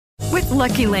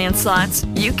Lucky Land Slots,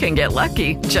 you can get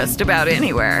lucky just about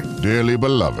anywhere. Dearly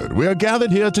beloved, we are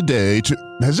gathered here today to...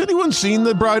 Has anyone seen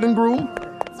the bride and groom?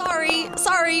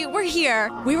 Sorry, we're here.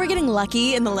 We were getting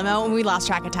lucky in the limo and we lost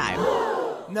track of time.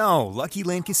 No, Lucky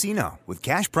Land Casino, with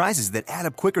cash prizes that add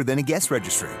up quicker than a guest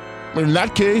registry. In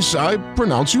that case, I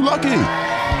pronounce you lucky.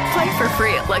 Play for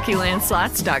free at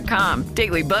LuckyLandSlots.com.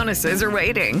 Daily bonuses are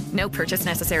waiting. No purchase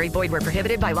necessary. Void where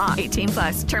prohibited by law.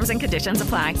 18+. Terms and conditions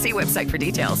apply. See website for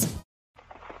details.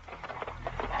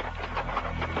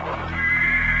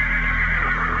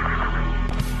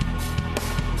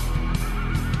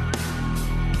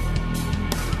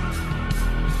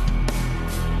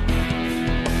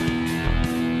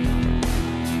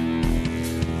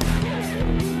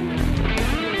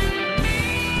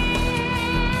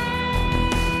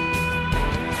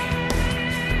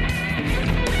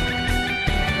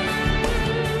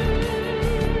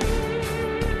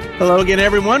 Hello again,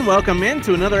 everyone. Welcome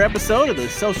into another episode of the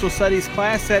social studies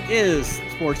class that is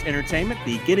sports entertainment,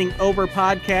 the Getting Over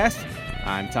podcast.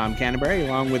 I'm Tom Canterbury,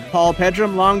 along with Paul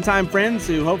Pedram, longtime friends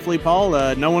who hopefully,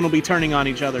 Paul, no one will be turning on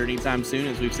each other anytime soon,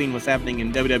 as we've seen what's happening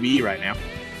in WWE right now.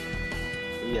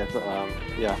 Yes, well,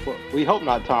 we hope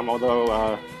not, Tom,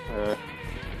 although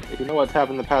if you know what's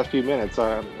happened in the past few minutes,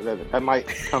 that might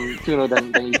come sooner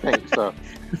than you think. So,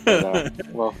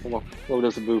 we'll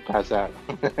just move past that.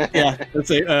 Yeah, let's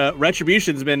say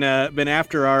Retribution's been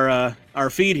after our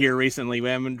feed here recently. We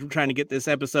have been trying to get this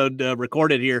episode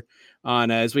recorded here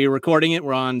on as we are recording it.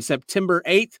 We're on September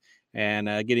 8th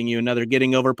and getting you another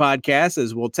Getting Over podcast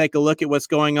as we'll take a look at what's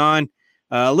going on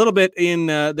a little bit in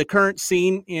the current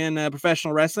scene in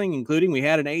professional wrestling, including we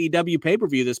had an AEW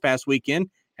pay-per-view this past weekend.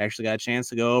 Actually got a chance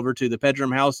to go over to the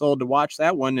Pedram household to watch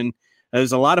that one, and it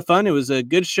was a lot of fun. It was a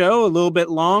good show, a little bit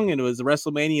long, and it was a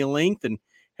WrestleMania length, and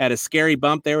had a scary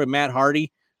bump there with Matt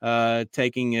Hardy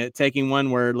taking one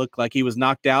where it looked like he was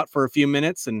knocked out for a few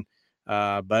minutes, and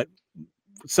but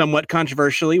somewhat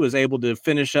controversially was able to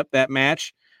finish up that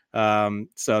match.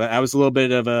 So that was a little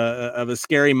bit of a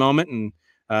scary moment, and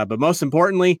but most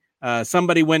importantly,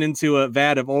 somebody went into a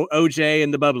vat of OJ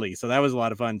and the bubbly, so that was a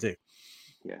lot of fun too.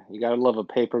 Yeah, you gotta love a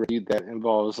pay-per-view that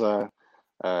involves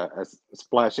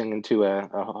splashing into a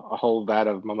whole vat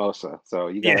of mimosa. So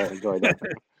you gotta enjoy that.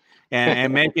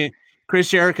 and making Chris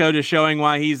Jericho just showing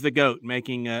why he's the GOAT,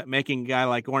 making a guy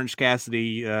like Orange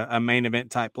Cassidy a main event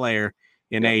type player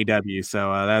in AEW.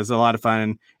 So that was a lot of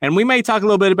fun, and we may talk a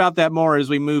little bit about that more as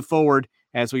we move forward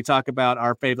as we talk about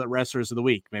our favorite wrestlers of the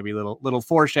week. Maybe a little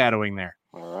foreshadowing there.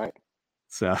 All right.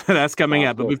 So that's coming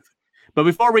up. But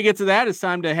before we get to that, it's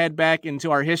time to head back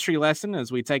into our history lesson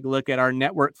as we take a look at our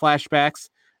network flashbacks,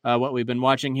 what we've been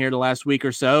watching here the last week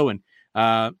or so. And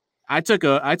I took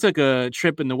a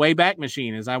trip in the Wayback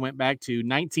Machine as I went back to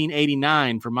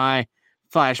 1989 for my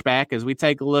flashback as we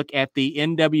take a look at the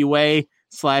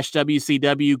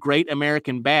NWA/WCW Great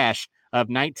American Bash of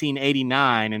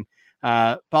 1989. And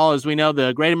Paul, as we know,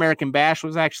 the Great American Bash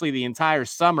was actually the entire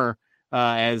summer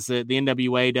as the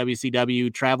NWA,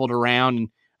 WCW traveled around, and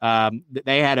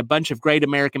they had a bunch of Great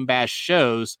American Bash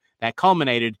shows that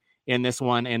culminated in this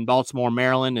one in Baltimore,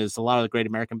 Maryland, as a lot of the Great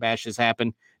American Bashes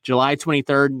happened July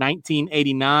 23rd,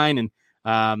 1989.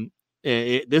 And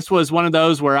this was one of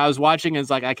those where I was watching and it's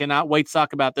like, I cannot wait to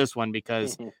talk about this one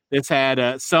because this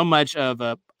had so much of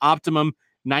a optimum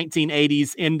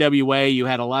 1980s NWA. You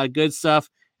had a lot of good stuff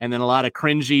and then a lot of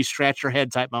cringy, scratch your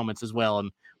head type moments as well.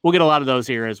 And we'll get a lot of those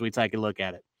here as we take a look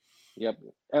at it. Yep.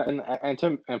 And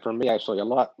for me, actually, a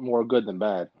lot more good than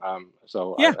bad.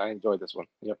 So yeah. I enjoyed this one.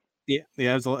 Yep. Yeah,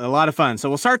 it was a lot of fun. So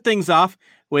we'll start things off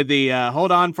with the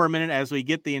hold on for a minute as we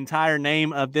get the entire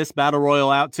name of this battle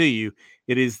royal out to you.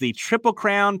 It is the Triple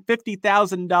Crown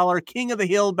 $50,000 King of the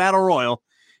Hill Battle Royal.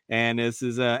 And this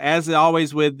is, as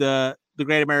always with the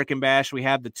Great American Bash, we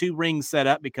have the two rings set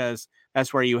up because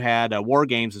that's where you had War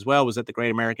Games as well, was at the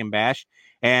Great American Bash.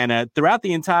 And throughout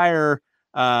the entire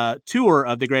tour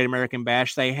of the Great American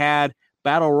Bash, they had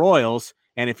battle royals.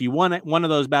 And if you won one of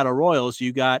those battle royals,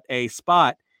 you got a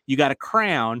spot, you got a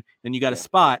crown, and you got a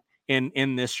spot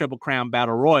in this Triple Crown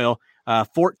Battle Royal.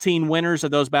 14 winners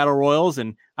of those battle royals,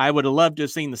 and I would have loved to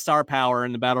have seen the star power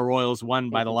in the battle royals won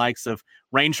by the likes of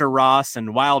Ranger Ross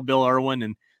and Wild Bill Irwin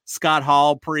and Scott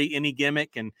Hall pre any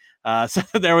gimmick. And so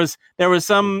there was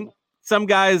some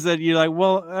guys that you're like,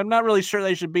 well, I'm not really sure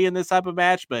they should be in this type of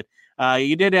match, but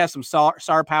you did have some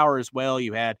star power as well.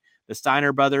 You had the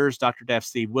Steiner brothers, Dr. Death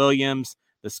Steve Williams,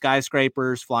 the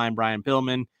Skyscrapers, Flying Brian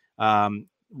Pillman,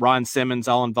 Ron Simmons,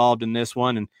 all involved in this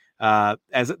one. And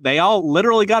as they all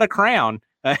literally got a crown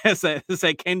as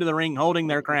they came to the ring holding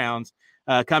their crowns,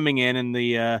 coming in, and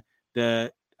the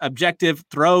objective,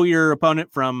 throw your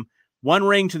opponent from one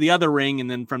ring to the other ring, and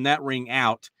then from that ring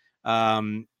out.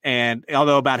 And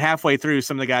although about halfway through,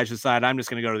 some of the guys decided, I'm just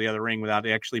going to go to the other ring without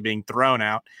actually being thrown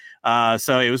out.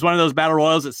 So it was one of those battle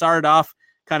royals that started off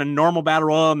kind of normal battle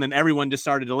royal, and then everyone just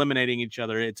started eliminating each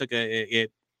other.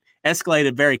 It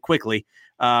escalated very quickly.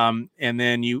 And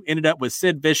then you ended up with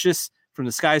Sid Vicious from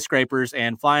the Skyscrapers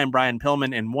and Flying Brian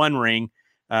Pillman in one ring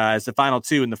as the final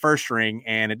two in the first ring.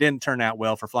 And it didn't turn out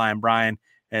well for Flying Brian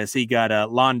as he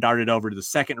got lawn darted over to the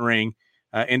second ring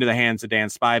into the hands of Dan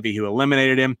Spivey, who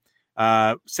eliminated him.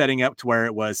 Setting up to where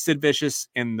it was Sid Vicious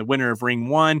in the winner of ring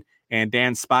 1 and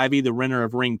Dan Spivey, the winner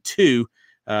of ring 2.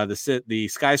 The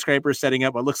Skyscraper setting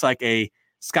up what looks like a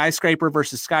Skyscraper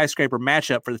versus Skyscraper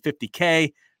matchup for the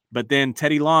 $50K. But then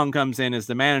Teddy Long comes in as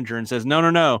the manager and says,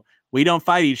 no, we don't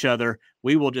fight each other.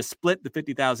 We will just split the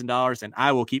 $50,000 and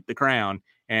I will keep the crown.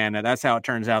 And that's how it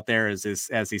turns out there as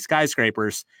the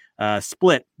Skyscrapers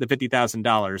split the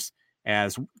 $50,000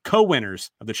 as co-winners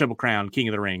of the Triple Crown King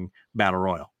of the Ring Battle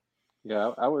Royal.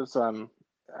 Yeah, I was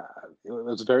it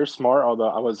was very smart, although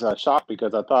I was shocked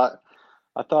because I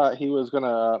thought he was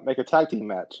gonna make a tag team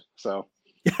match. So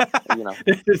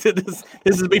this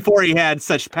is before he had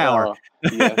such power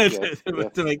yes.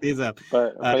 to make these up.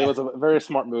 But it was a very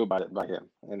smart move by him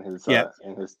in his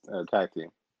tag team.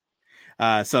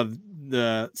 So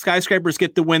the Skyscrapers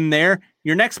get the win there.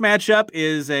 Your next matchup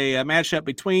is a matchup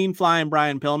between Flying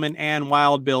Brian Pillman and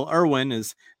Wild Bill Irwin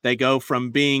as they go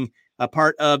from being a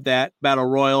part of that battle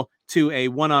royal to a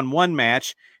one-on-one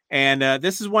match. And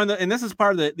this is this is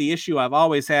part of the issue I've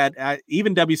always had.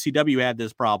 Even WCW had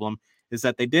this problem, is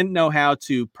that they didn't know how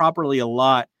to properly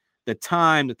allot the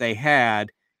time that they had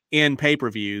in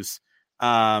pay-per-views.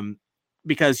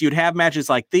 Because you'd have matches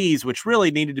like these, which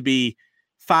really needed to be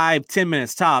 5-10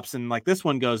 minutes tops. And like this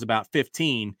one goes about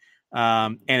 15.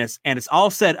 And it's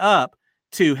all set up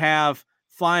to have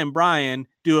Flying Brian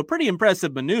do a pretty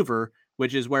impressive maneuver,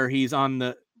 which is where he's on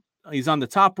the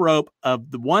top rope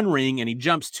of the one ring and he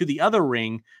jumps to the other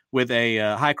ring with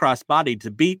a high cross body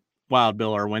to beat Wild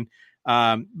Bill Irwin.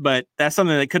 But that's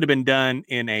something that could have been done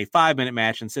in a 5-minute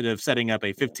match instead of setting up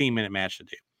a 15-minute match to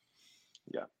do.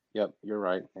 Yeah. Yep. You're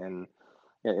right. And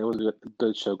yeah, it was a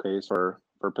good showcase for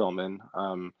Pillman.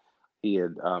 He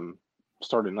had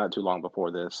started not too long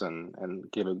before this and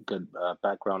gave a good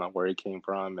background on where he came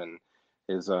from and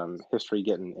his history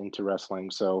getting into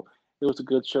wrestling. So it was a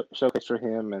good showcase for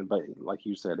him. But like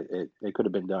you said, it could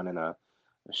have been done in a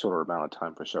shorter amount of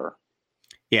time for sure.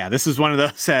 Yeah, this is one of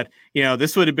those that,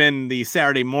 this would have been the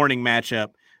Saturday morning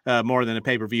matchup more than a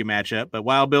pay-per-view matchup, but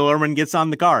Wild Bill Irwin gets on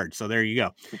the card. So there you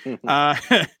go.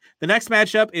 The next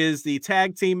matchup is the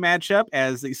tag team matchup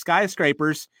as the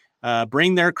Skyscrapers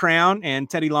bring their crown and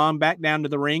Teddy Long back down to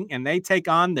the ring, and they take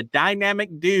on the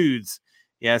Dynamic Dudes.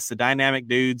 Yes, the Dynamic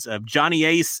Dudes of Johnny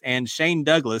Ace and Shane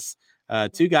Douglas,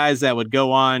 two guys that would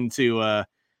go on to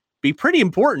be pretty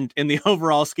important in the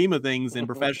overall scheme of things in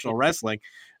professional wrestling.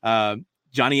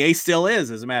 Johnny Ace still is,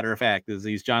 as a matter of fact, as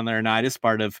he's John Laurinaitis,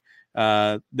 part of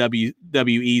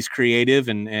WWE's creative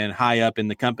and high up in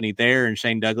the company there. And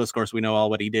Shane Douglas, of course, we know all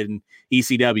what he did in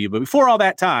ECW. But before all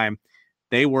that time,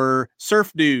 they were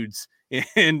surf dudes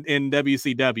in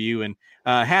WCW and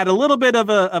had a little bit of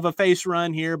a face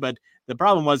run here. But the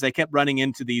problem was they kept running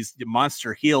into these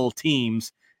monster heel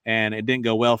teams, and it didn't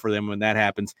go well for them when that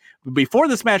happens. Before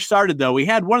this match started, though, we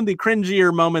had one of the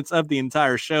cringier moments of the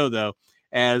entire show, though,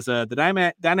 as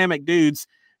the Dynamic Dudes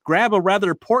grab a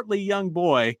rather portly young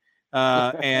boy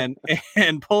and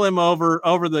pull him over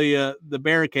the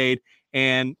barricade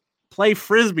and play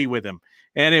frisbee with him.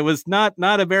 And it was not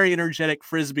a very energetic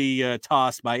frisbee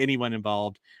toss by anyone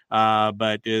involved,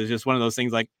 but it was just one of those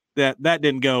things like that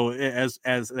didn't go as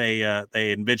they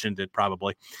envisioned it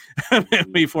probably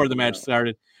before the match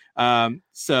started.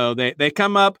 So they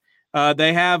come up.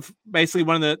 They have basically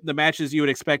one of the matches you would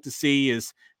expect to see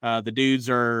is the dudes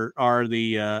are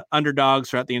the underdogs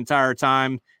throughout the entire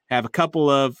time, have a couple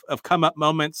of come up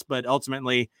moments, but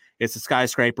ultimately it's the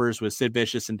Skyscrapers with Sid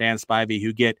Vicious and Dan Spivey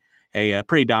who get a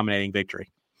pretty dominating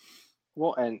victory.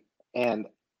 Well, and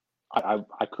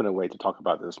I couldn't wait to talk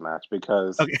about this match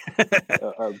because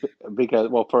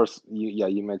first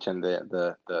you mentioned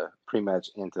the pre-match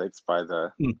intakes by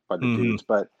the dudes,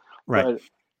 but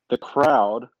the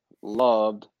crowd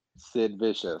loved Sid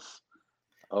Vicious.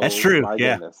 That's true. My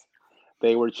goodness.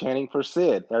 They were chanting for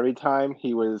Sid. Every time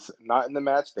he was not in the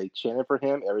match, they chanted for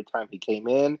him. Every time he came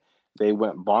in, they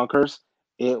went bonkers.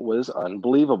 It was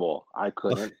unbelievable. I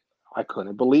couldn't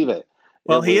believe it.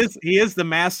 Well, he is the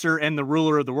master and the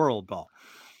ruler of the world, Paul.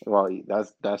 Well,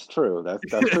 that's true. That's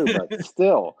true. But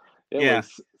still, it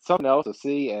was something else to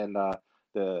see, and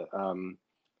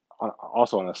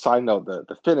also on a side note,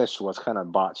 the finish was kind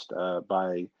of botched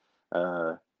by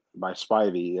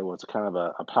Spivey. It was kind of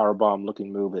a power bomb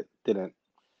looking move. It didn't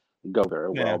go very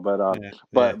well. But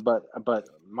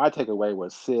my takeaway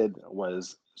was Sid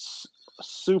was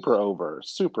super over.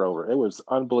 It was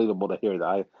unbelievable to hear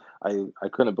that. I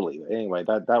couldn't believe it. Anyway,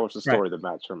 that was the story of the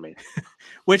match for me.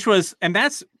 Which was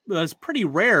pretty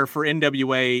rare for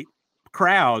NWA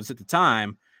crowds at the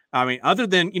time. I mean, other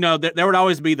than, there would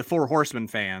always be the Four Horsemen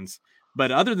fans,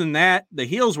 but other than that, the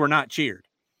heels were not cheered.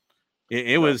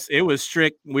 It was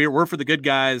strict. We're for the good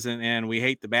guys and we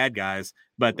hate the bad guys.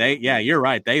 But you're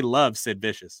right. They love Sid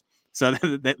Vicious. So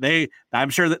I'm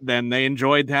sure that then they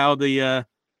enjoyed how the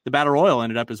Battle Royal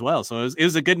ended up as well. So it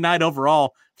was a good night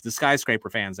overall for the Skyscraper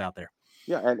fans out there.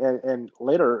 Yeah, and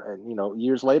later,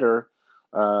 years later,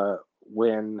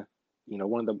 when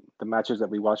one of the matches that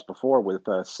we watched before with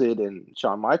Sid and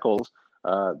Shawn Michaels,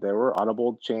 there were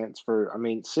audible chants for. I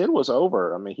mean, Sid was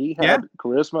over. I mean, he had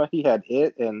charisma, he had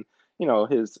it, and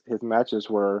his matches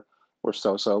were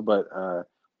so, but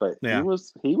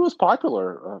he was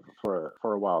popular for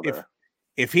a while there.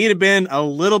 If he had been a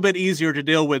little bit easier to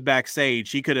deal with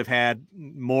backstage, he could have had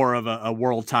more of a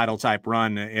world title type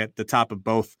run at the top of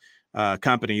both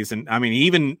companies. And I mean,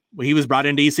 even he was brought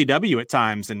into ECW at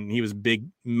times, and he was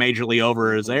majorly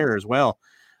over as there as well.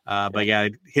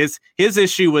 But his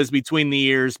issue was between the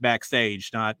ears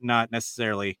backstage, not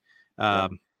necessarily.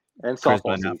 And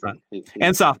softball out front.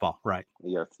 And softball, right?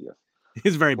 Yes.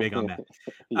 He's very big on that.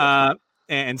 Yes.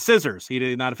 And scissors. He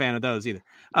did not a fan of those either.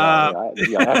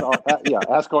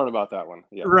 Ask Gordon about that one.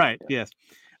 Yeah, right. Yeah.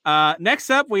 Yes. Next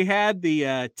up, we had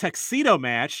the tuxedo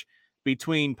match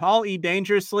between Paul E.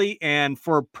 Dangerously and,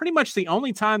 for pretty much the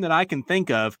only time that I can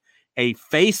think of, a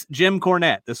face Jim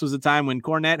Cornette. This was a time when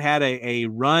Cornette had a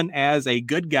run as a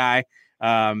good guy.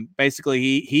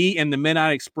 Basically, he and the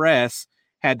Midnight Express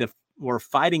were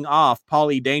fighting off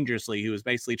Paul E. Dangerously, who was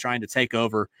basically trying to take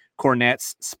over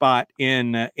Cornette's spot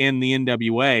in the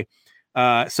NWA.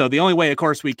 So the only way, of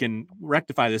course, we can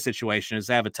rectify this situation is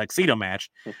to have a tuxedo match,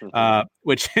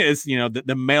 which is,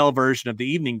 the male version of the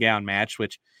evening gown match,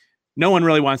 which no one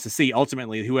really wants to see,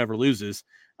 ultimately, whoever loses.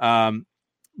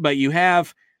 But you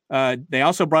have, they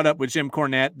also brought up with Jim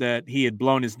Cornette that he had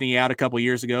blown his knee out a couple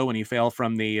years ago when he fell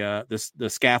from the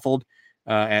scaffold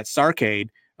at Starrcade.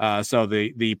 So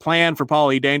the plan for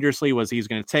Paul E. Dangerously was he's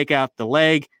going to take out the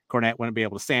leg. Cornette wouldn't be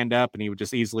able to stand up, and he would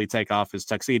just easily take off his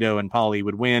tuxedo, and Paul E.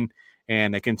 would win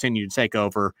and continue to take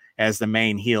over as the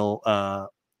main heel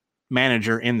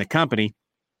manager in the company.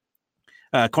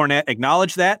 Cornette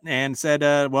acknowledged that and said,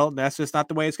 well, that's just not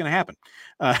the way it's going to happen.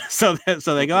 So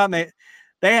they go out and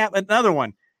they have another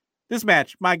one. This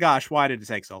match, my gosh, why did it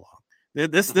take so long?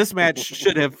 This match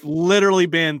should have literally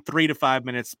been 3 to 5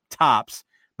 minutes tops.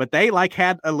 But they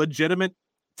had a legitimate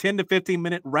 10 to 15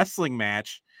 minute wrestling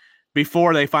match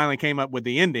before they finally came up with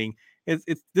the ending. This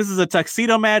is a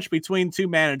tuxedo match between two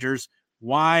managers.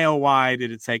 Why, oh, why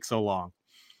did it take so long?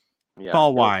 Yeah,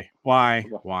 Paul, why? Why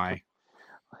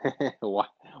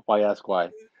ask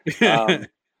why?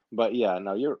 But yeah,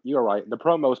 no, you're right. The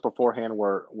promos beforehand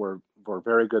were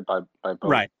very good by both.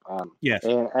 Right. Yes.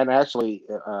 And actually,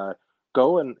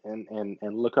 go and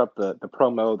look up the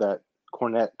promo that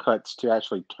Cornette cuts to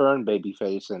actually turn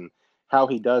babyface and how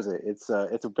he does it. It's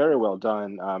very well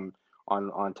done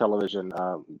on television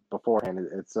beforehand.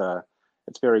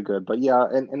 It's very good. But yeah,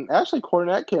 and actually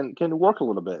Cornette can work a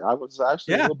little bit. I was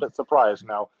actually a little bit surprised.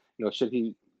 Now, should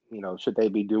they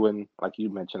be doing, like you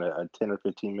mentioned, a 10 or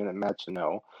 15 minute match?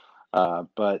 No.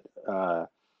 But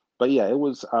yeah, it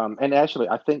was and actually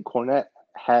I think Cornette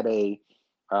had you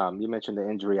mentioned the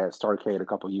injury at Starrcade a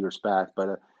couple years back,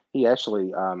 but he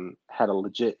actually had a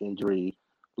legit injury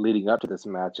leading up to this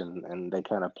match, and they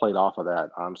kind of played off of that.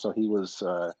 So he was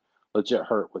legit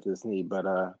hurt with his knee, but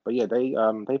yeah,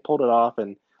 they pulled it off,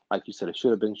 and like you said, it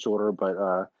should have been shorter,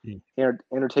 but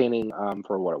entertaining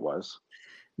for what it was.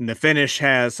 And the finish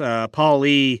has Paul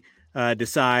E.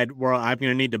 decide, well, I'm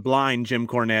going to need to blind Jim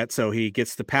Cornette, so he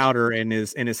gets the powder in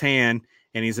his hand,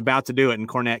 and he's about to do it, and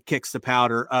Cornette kicks the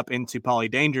powder up into Paul E.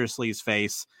 Dangerously's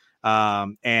face,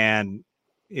 and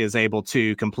is able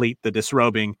to complete the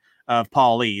disrobing of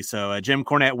Paul E. So Jim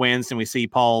Cornette wins, and we see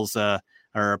Paul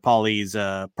E's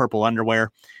purple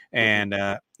underwear, and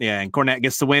and Cornette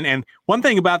gets the win. And one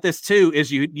thing about this too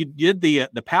is you did the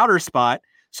powder spot,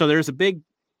 so there's a big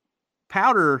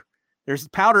powder. There's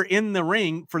powder in the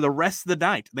ring for the rest of the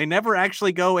night. They never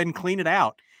actually go and clean it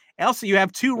out. Also, you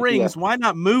have two rings. Yeah. Why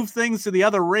not move things to the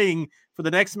other ring for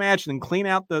the next match and clean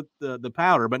out the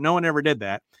powder? But no one ever did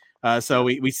that. So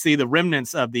we see the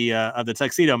remnants of the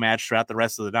tuxedo match throughout the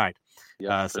rest of the night.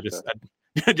 Yeah, so just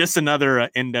just another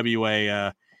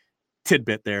NWA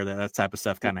tidbit there. That type of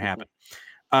stuff kind of happened.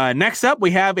 Next up,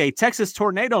 we have a Texas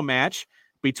Tornado match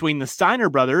between the Steiner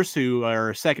brothers, who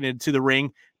are seconded to the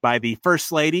ring by the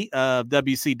First Lady of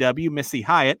WCW, Missy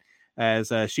Hyatt, as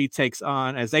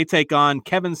they take on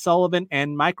Kevin Sullivan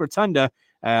and Mike Rotunda,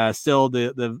 still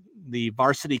the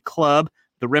Varsity Club,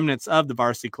 the remnants of the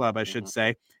Varsity Club, I should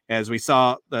say, as we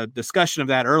saw the discussion of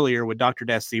that earlier with Dr.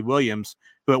 Dusty Williams,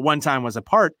 who at one time was a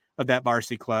part of that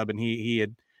Varsity Club, and he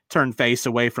had turned face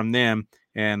away from them,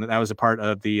 and that was a part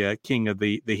of the King of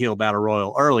the Heel Battle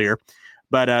Royal earlier.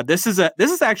 But this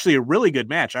is actually a really good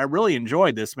match. I really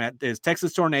enjoyed this match. It's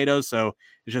Texas Tornadoes, so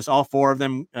it's just all four of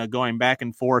them going back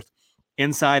and forth,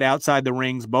 inside, outside the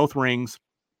rings, both rings.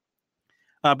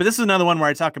 But this is another one where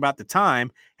I talk about the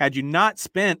time. Had you not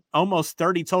spent almost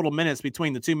 30 total minutes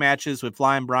between the two matches with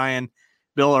Flying Brian,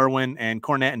 Bill Irwin, and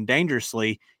Cornette and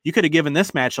Dangerously, you could have given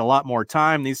this match a lot more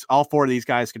time. All four of these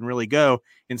guys can really go.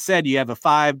 Instead, you have a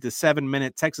 5 to 7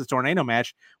 minute Texas Tornado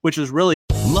match, which is really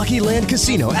Lucky Land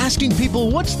Casino, asking people,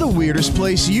 what's the weirdest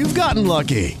place you've gotten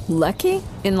lucky? Lucky?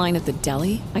 In line at the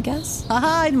deli, I guess?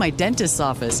 Aha, in my dentist's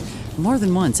office. More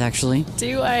than once, actually.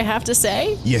 Do I have to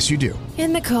say? Yes, you do.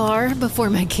 In the car before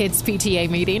my kids' PTA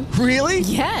meeting. Really?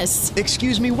 Yes.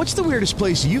 Excuse me, what's the weirdest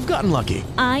place you've gotten lucky?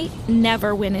 I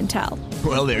never win and tell.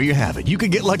 Well, there you have it. You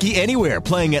can get lucky anywhere,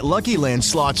 playing at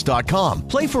LuckyLandSlots.com.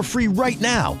 Play for free right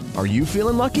now. Are you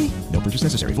feeling lucky? No purchase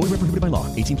necessary. Void where prohibited by law.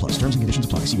 18+. Terms and conditions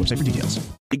apply. See website for details.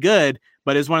 good,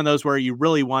 but it's one of those where you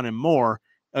really wanted more,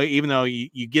 even though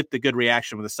you get the good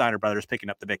reaction with the Steiner brothers picking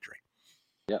up the victory.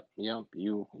 Yep.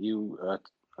 You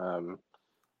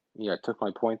took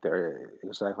my point there.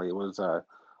 Exactly. It was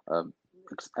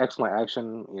excellent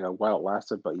action, while it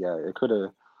lasted, but yeah, they could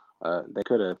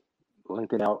have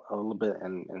linked it out a little bit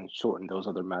and shortened those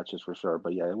other matches for sure.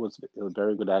 But yeah, it was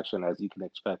very good action, as you can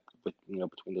expect with,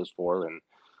 between those four. And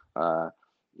I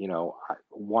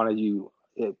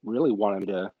really wanted me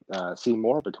to see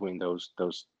more between those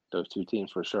two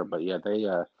teams for sure. But yeah,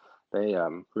 they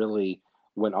really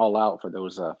went all out for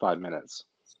those 5 minutes.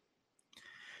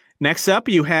 Next up,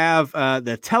 you have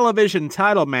the television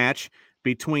title match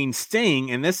between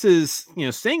Sting, and this is,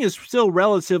 Sting is still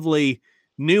relatively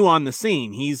new on the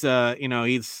scene. He's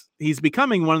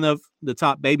becoming one of the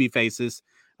top baby faces,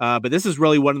 but this is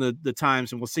really one of the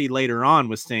times, and we'll see later on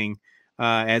with Sting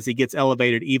as he gets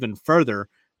elevated even further.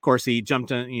 Of course, he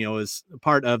jumped in, as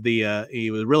part of he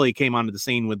really came onto the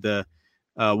scene with the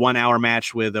 1 hour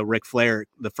match with Ric Flair,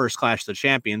 the first Clash of the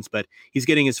Champions, but he's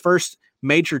getting his first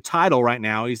major title right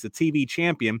now. He's the TV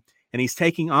champion, and he's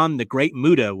taking on the Great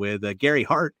Muta with Gary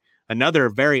Hart, another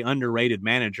very underrated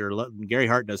manager. Gary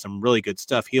Hart does some really good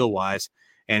stuff heel wise,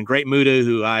 and Great Muta,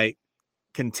 who I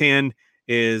contend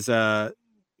is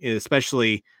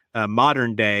especially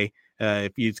modern day,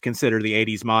 if you consider the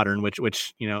 80s modern,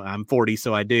 which I'm 40,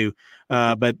 so I do.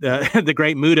 But the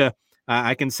Great Muta,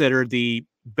 I consider the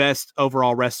best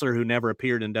overall wrestler who never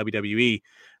appeared in WWE.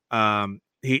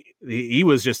 He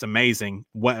was just amazing.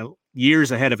 Well,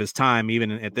 years ahead of his time,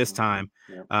 even at this time.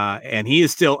 And he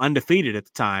is still undefeated at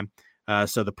the time.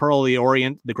 So the Pearl of the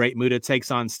Orient, the Great Muta, takes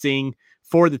on Sting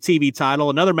for the TV title.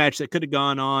 Another match that could have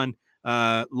gone on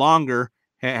longer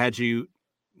had you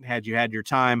had your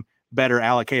time better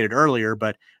allocated earlier.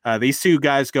 But these two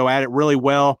guys go at it really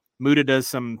well. Muta does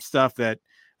some stuff that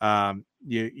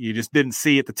you just didn't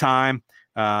see at the time.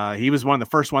 He was one of the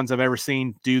first ones I've ever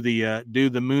seen do the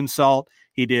moonsault.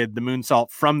 He did the moonsault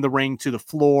from the ring to the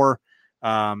floor.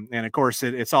 And of course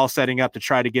it's all setting up to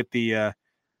try to get the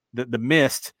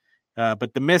mist.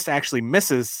 But the mist actually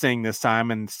misses Sting this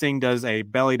time, and Sting does a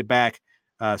belly to back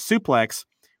suplex,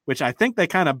 which I think they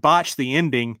kind of botched the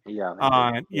ending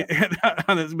on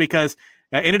this, because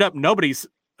it ended up nobody's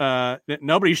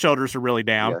shoulders are really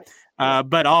down. Yes.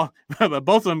 But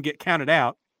both of them get counted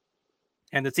out,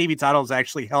 and the TV title is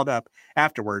actually held up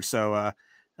afterwards. So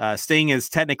Sting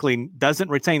technically doesn't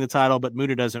retain the title, but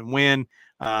Muta doesn't win.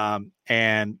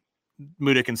 And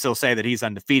Muta can still say that he's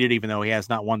undefeated, even though he has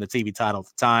not won the TV title at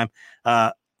the time.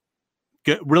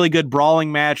 Really good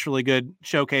brawling match, really good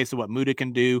showcase of what Muta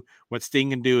can do, what Sting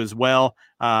can do as well.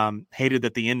 Hated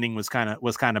that the ending was kind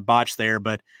of botched there,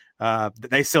 but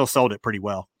they still sold it pretty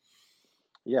well.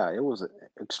 Yeah, it was an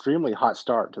extremely hot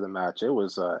start to the match. It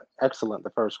was excellent.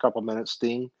 The first couple minutes,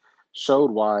 Sting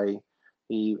showed why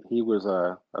he was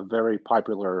a very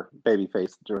popular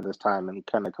babyface during this time, and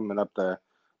kind of coming up the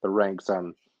ranks.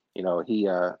 He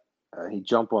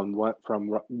jumped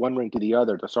from one ring to the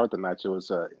other to start the match. It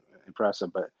was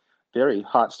impressive, but very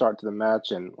hot start to the match.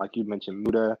 And like you mentioned,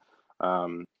 Muta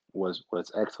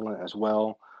was excellent as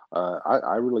well.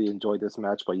 I really enjoyed this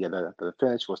match, but yeah, the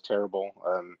finish was terrible.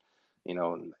 You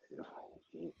know,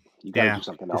 you got to do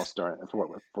something else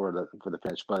for the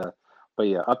finish. But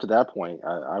yeah, up to that point,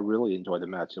 I really enjoyed the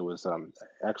match. It was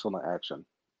excellent action.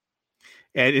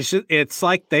 And it's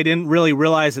like they didn't really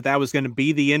realize that was going to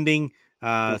be the ending.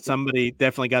 Somebody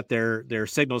definitely got their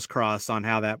signals crossed on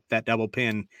how that double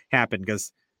pin happened,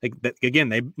 because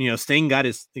again, Sting got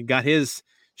his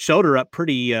shoulder up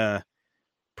pretty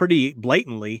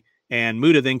blatantly, and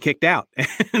Muta then kicked out,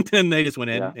 and then they just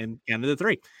went in and counted the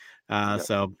 3.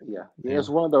 So it's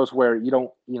one of those where you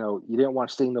didn't want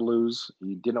Sting to lose,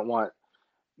 you didn't want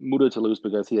Muta to lose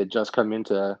because he had just come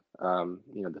into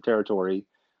the territory.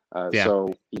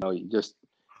 So you just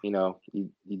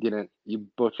you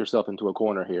booked yourself into a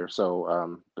corner here.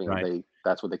 So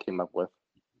that's what they came up with.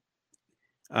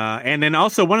 And then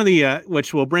also one of the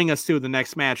which will bring us to the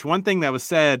next match. One thing that was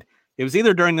said, it was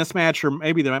either during this match or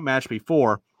maybe the match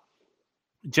before.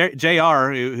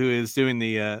 JR, who is doing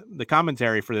the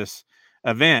commentary for this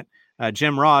event,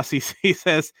 Jim Ross, he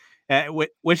says,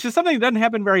 which is something that doesn't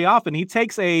happen very often. He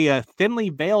takes a thinly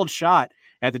veiled shot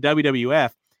at the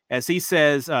WWF, as he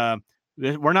says,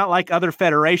 we're not like other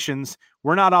federations.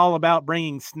 We're not all about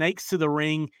bringing snakes to the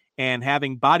ring and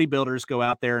having bodybuilders go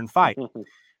out there and fight. And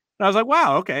I was like,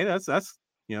 wow, okay, that's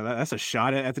a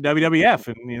shot at the WWF,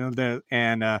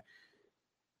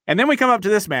 and then we come up to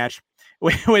this match,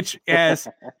 which as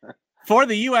for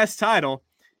the U.S. title,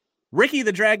 Ricky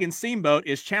the Dragon Steamboat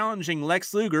is challenging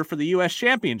Lex Luger for the U.S.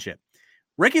 Championship.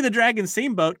 Ricky the Dragon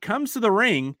Steamboat comes to the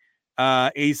ring.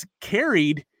 He's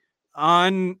carried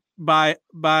on by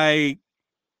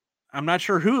I'm not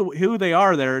sure who they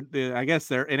are. I guess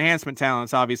they're enhancement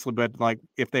talents, obviously, but like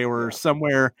if they were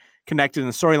somewhere connected in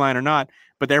the storyline or not.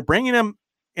 But they're bringing him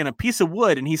in a piece of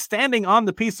wood, and he's standing on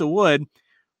the piece of wood,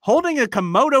 holding a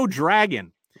Komodo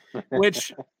dragon,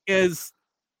 which is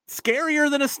scarier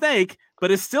than a snake,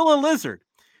 but is still a lizard.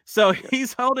 So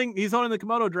he's holding the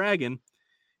Komodo dragon,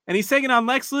 and he's taking on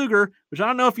Lex Luger, which I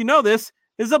don't know if you know this,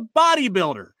 is a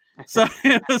bodybuilder. So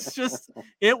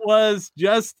it was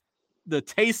just the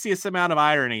tastiest amount of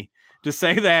irony to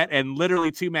say that. And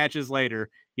literally 2 matches later,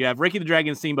 you have Ricky the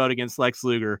Dragon Steamboat against Lex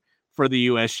Luger for the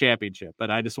U.S. Championship.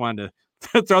 But I just wanted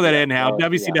to throw that in, how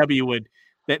WCW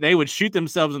they would shoot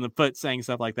themselves in the foot saying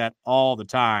stuff like that all the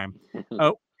time.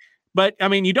 But I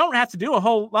mean, you don't have to do a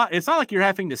whole lot. It's not like you're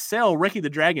having to sell Ricky the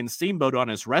Dragon Steamboat on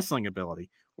his wrestling ability.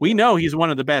 We know he's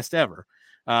one of the best ever.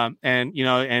 And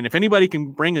if anybody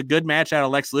can bring a good match out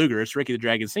of Lex Luger, it's Ricky the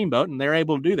Dragon Steamboat, and they're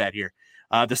able to do that here.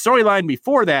 The storyline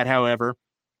before that, however,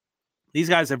 these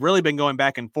guys have really been going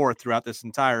back and forth throughout this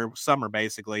entire summer,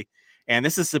 basically. And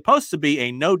this is supposed to be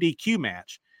a no DQ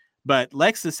match, but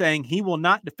Lex is saying he will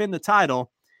not defend the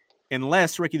title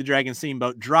unless Ricky the Dragon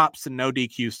Steamboat drops the no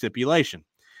DQ stipulation.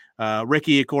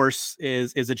 Ricky, of course,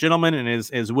 is a gentleman and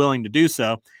is willing to do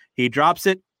so. He drops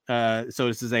it. So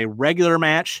this is a regular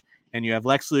match, and you have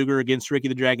Lex Luger against Ricky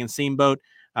the Dragon Steamboat.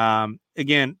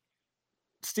 Again,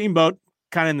 Steamboat,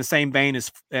 kind of in the same vein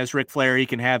as Ric Flair, he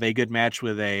can have a good match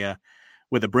with a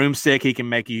broomstick. He can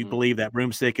make you believe that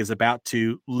broomstick is about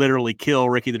to literally kill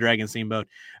Ricky the Dragon Steamboat.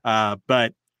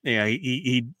 But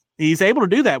he's able to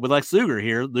do that with Lex Luger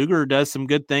here. Luger does some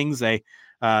good things. They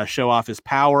show off his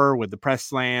power with the press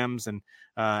slams and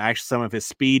actually some of his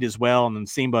speed as well. And then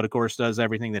Steamboat, of course, does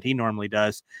everything that he normally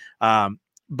does.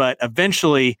 But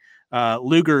eventually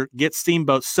Luger gets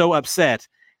Steamboat so upset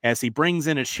as he brings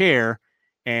in a chair,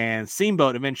 and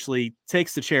Steamboat eventually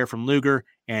takes the chair from Luger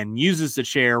and uses the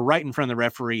chair right in front of the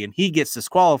referee, and he gets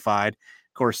disqualified.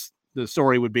 Of course, the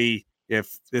story would be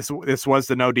if this was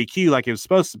the no DQ like it was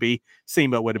supposed to be,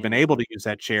 Steamboat would have been able to use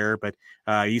that chair, but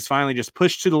he's finally just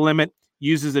pushed to the limit,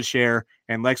 uses the chair,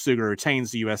 and Lex Luger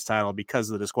retains the U.S. title because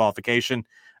of the disqualification.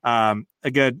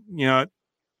 Overall,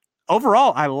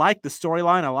 I like the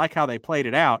storyline. I like how they played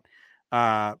it out.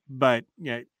 But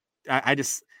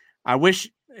I wish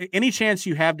any chance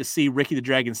you have to see Ricky the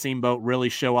Dragon Steamboat really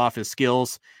show off his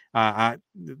skills.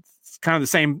 It's kind of the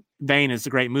same vein as the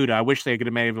Great Muta. I wish they could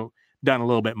have maybe done a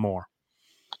little bit more.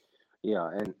 Yeah,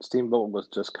 and Steamboat was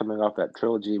just coming off that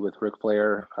trilogy with Ric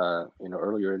Flair,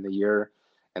 earlier in the year,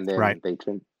 and then they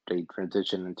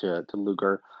transitioned into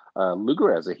Luger.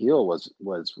 Luger as a heel was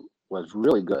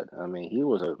really good. I mean, he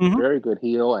was a very good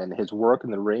heel, and his work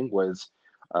in the ring was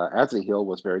as a heel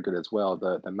was very good as well.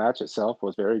 The match itself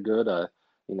was very good.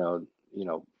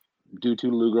 Due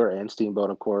to Luger and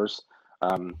Steamboat, of course.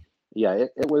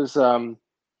 It was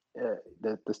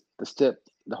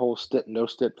the whole no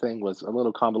stip thing was a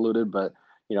little convoluted, but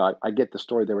I get the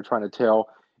story they were trying to tell.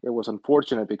 It was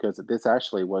unfortunate because this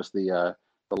actually was the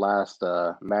last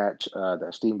match that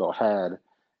Steamboat had,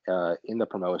 in the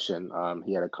promotion.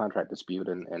 He had a contract dispute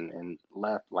and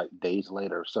left like days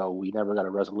later. So we never got a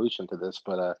resolution to this.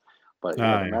 But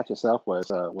the match itself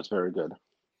was very good.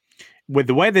 With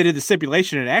the way they did the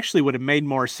stipulation, it actually would have made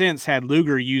more sense had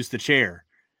Luger used the chair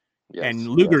and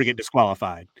Luger to get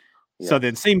disqualified. Yes. So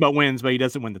then Steamboat wins, but he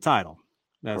doesn't win the title.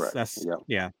 That's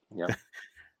yeah.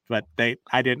 But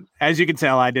I didn't, as you can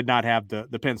tell, I did not have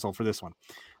the pencil for this one.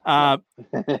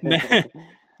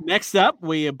 Next up,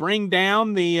 we bring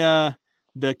down the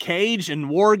cage and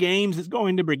War Games is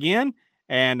going to begin.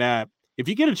 And if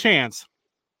you get a chance,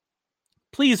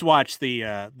 please watch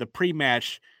the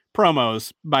pre-match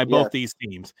promos by both these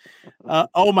teams.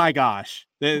 Oh my gosh.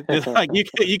 Like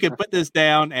you could put this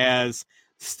down as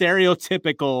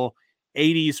stereotypical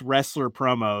 80s wrestler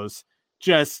promos.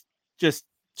 Just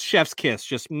chef's kiss,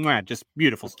 just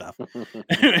beautiful stuff.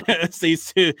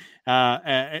 These two,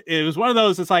 it was one of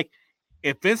those, it's like,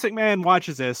 if Vince McMahon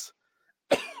watches this,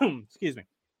 excuse me,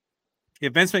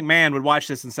 if Vince McMahon would watch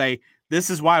this and say, this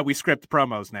is why we script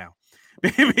promos now,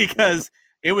 because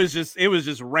it was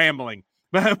just rambling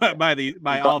by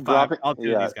all two of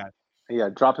these guys. Yeah,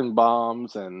 dropping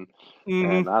bombs and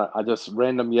I just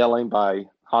random yelling by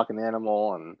Hawk and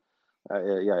Animal, and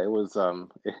it was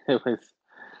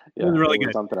really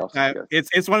good. Something else.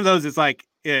 It's one of those. It's like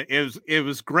it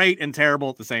was great and terrible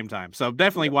at the same time. So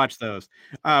definitely watch those.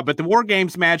 But the War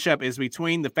Games matchup is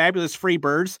between the Fabulous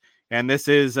Freebirds, and this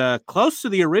is close to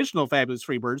the original Fabulous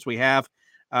Freebirds. We have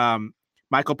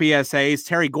Michael P.S. Hayes.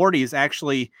 Terry Gordy is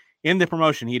actually in the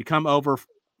promotion. He'd come over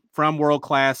from World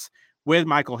Class with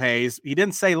Michael Hayes. He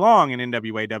didn't stay long in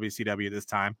NWA WCW this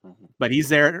time, but he's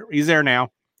there. He's there now,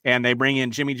 and they bring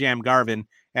in Jimmy Jam Garvin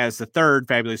as the third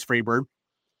Fabulous Freebird.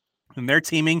 And they're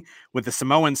teaming with the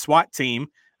Samoan SWAT team,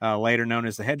 later known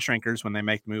as the Head Shrinkers, when they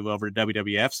make the move over to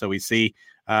WWF. So we see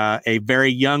a very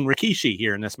young Rikishi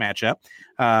here in this matchup.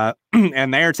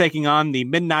 And they are taking on the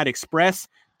Midnight Express,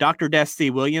 Dr. Dusty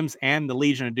Williams, and the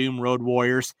Legion of Doom Road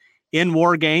Warriors in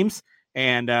War Games.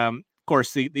 And of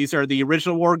course, these are the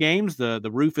original War Games. The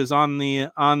roof is on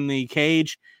the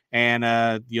cage,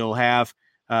 and you'll have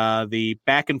the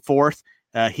back and forth.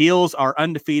 Heels are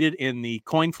undefeated in the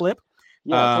coin flip.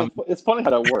 Yeah, it's funny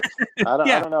how that works. I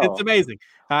don't know. It's amazing.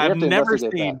 I've never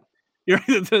seen.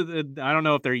 I don't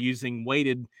know if they're using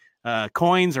weighted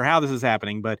coins or how this is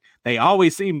happening, but they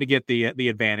always seem to get the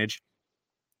advantage,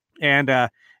 and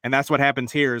that's what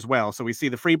happens here as well. So we see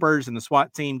the Freebirds and the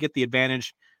SWAT team get the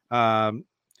advantage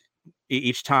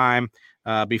each time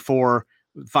before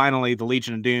finally the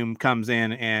Legion of Doom comes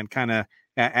in and kind of,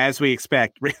 as we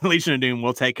expect, Legion of Doom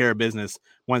will take care of business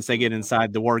once they get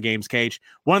inside the War Games cage.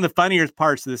 One of the funniest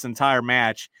parts of this entire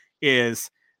match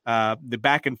is the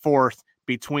back and forth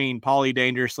between Paulie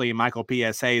Dangerously and Michael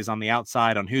P.S. Hayes on the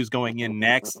outside on who's going in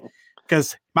next,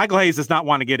 because Michael Hayes does not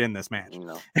want to get in this match.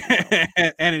 No.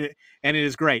 and it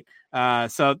is great.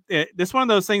 So this one of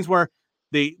those things where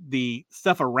the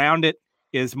stuff around it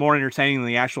is more entertaining than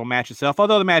the actual match itself,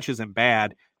 although the match isn't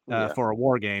bad for a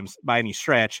War Games by any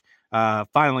stretch.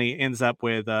 Finally ends up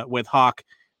with Hawk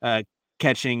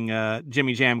catching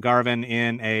Jimmy Jam Garvin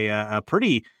in a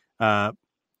pretty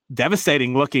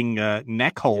devastating looking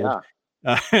neck hold,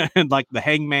 like the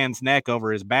hangman's neck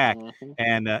over his back,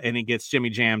 and he gets Jimmy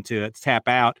Jam to tap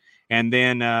out, and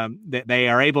then they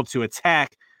are able to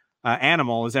attack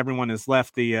Animal as everyone has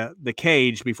left the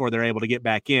cage before they're able to get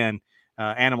back in.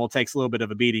 Animal takes a little bit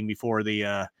of a beating before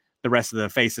the rest of the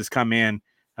faces come in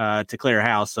to clear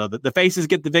house. So the faces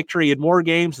get the victory in War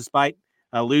Games despite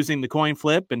losing the coin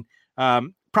flip, and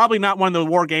probably not one of the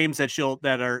War Games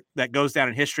that goes down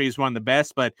in history as one of the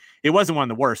best, but it wasn't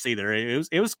one of the worst either. It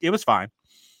was fine.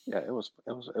 Yeah, it was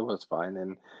fine.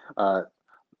 And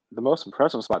the most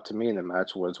impressive spot to me in the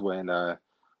match was when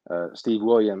Steve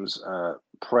Williams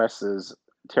presses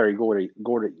Terry Gordy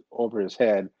over his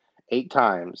head 8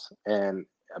 times, and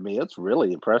I mean, it's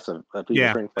really impressive.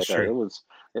 Sure. It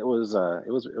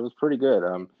was pretty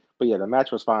good. But yeah, the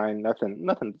match was fine.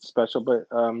 Nothing special.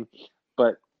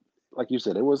 But like you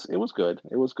said, it was good.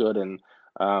 It was good, and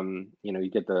you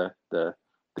get the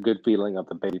good feeling of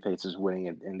the baby faces winning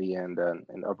in the end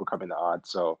and overcoming the odds.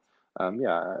 So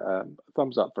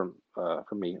thumbs up from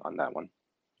me on that one.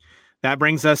 That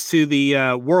brings us to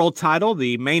the world title,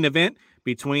 the main event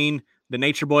between the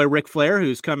Nature Boy Ric Flair,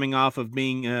 who's coming off of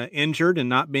being injured and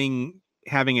not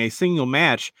having a single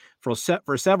match for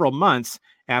several months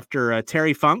after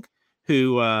Terry Funk,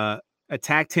 who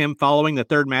attacked him following the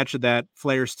third match of that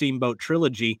Flair Steamboat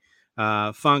trilogy.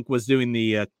 Funk was doing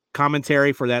the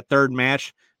commentary for that third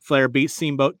match. Flair beat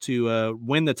Steamboat to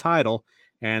win the title,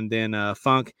 and then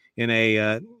Funk, in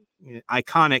a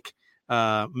iconic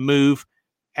move,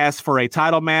 As for a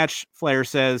title match, Flair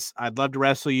says, "I'd love to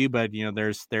wrestle you, but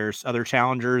there's other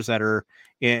challengers that are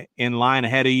in line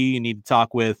ahead of you. You need to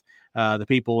talk with the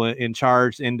people in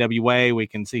charge, NWA. We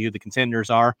can see who the contenders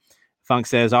are." Funk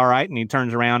says, "All right," and he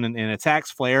turns around and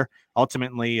attacks Flair,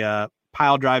 ultimately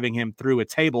pile driving him through a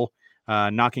table,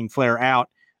 knocking Flair out.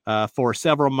 For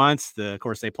several months, of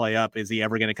course, they play up. Is he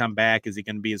ever going to come back? Is he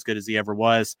going to be as good as he ever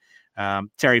was?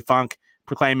 Terry Funk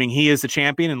proclaiming he is the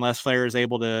champion unless Flair is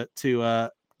able to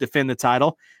defend the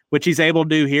title, which he's able to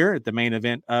do here at the main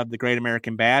event of the Great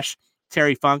American Bash.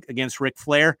 Terry Funk against Ric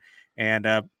Flair. And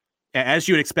as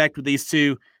you would expect with these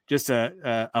two, just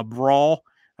a brawl.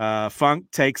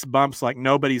 Funk takes bumps like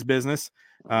nobody's business.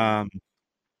 When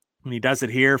he does it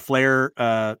here, Flair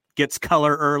gets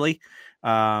color early.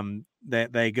 They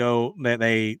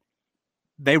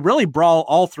really brawl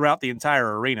all throughout the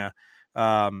entire arena,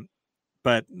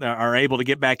 but are able to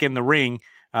get back in the ring.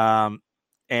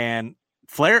 And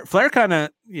Flair kind of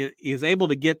is able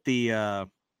to get the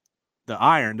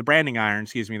branding iron,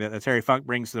 that Terry Funk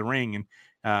brings to the ring,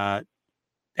 and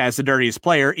as the dirtiest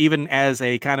player, even as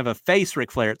a kind of a face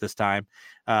Ric Flair at this time,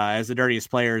 as the dirtiest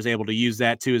player is able to use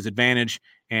that to his advantage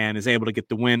and is able to get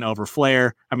the win over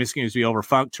over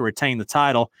Funk to retain the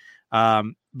title.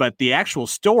 But the actual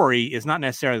story is not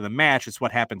necessarily the match. It's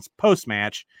what happens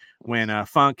post-match when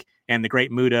Funk and the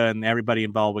Great Muta and everybody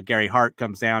involved with Gary Hart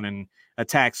comes down and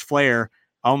attacks Flair,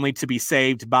 only to be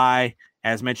saved by,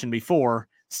 as mentioned before,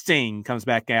 Sting comes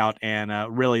back out. And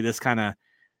really this kind of,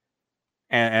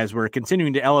 as we're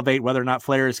continuing to elevate whether or not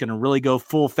Flair is going to really go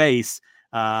full face,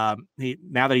 now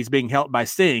that he's being helped by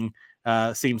Sting,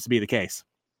 seems to be the case.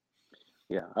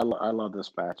 Yeah, I love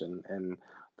this match, and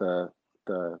the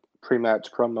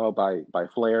pre-match promo by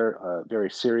Flair, very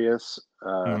serious.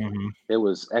 It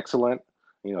was excellent.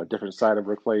 Different side of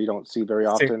Ric Flair you don't see very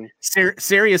often.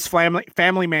 Serious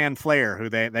family man Flair, who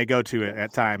they go to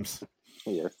at times.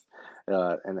 Yes.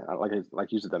 And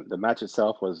like you said, the match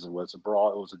itself was a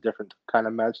brawl. It was a different kind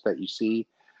of match that you see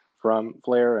from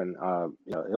Flair, and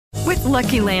With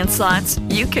Lucky Land Slots,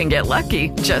 you can get lucky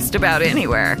just about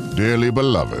anywhere. Dearly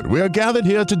beloved, we are gathered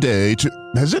here today to...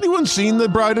 Has anyone seen the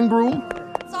bride and groom?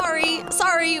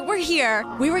 Sorry, we're here.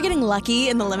 We were getting lucky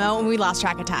in the limo and we lost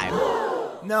track of time.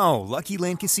 No, Lucky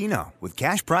Land Casino, with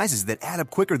cash prizes that add up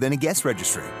quicker than a guest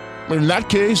registry. In that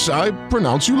case, I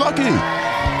pronounce you lucky.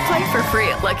 Play for free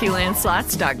at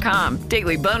LuckyLandSlots.com.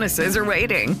 Daily bonuses are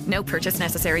waiting. No purchase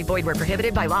necessary. Void where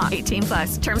prohibited by law.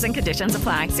 18+. Terms and conditions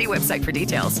apply. See website for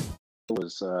details. It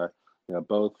was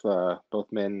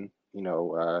both men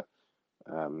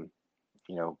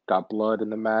got blood in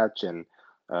the match, and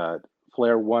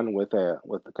Flair won with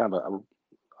kind of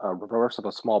a reverse of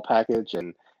a small package,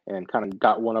 and kind of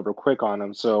got one over quick on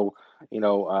him. So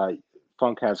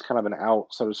Funk has kind of an out,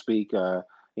 so to speak.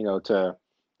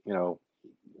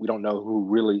 We don't know who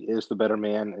really is the better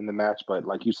man in the match, but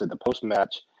like you said, the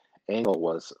post-match angle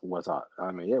was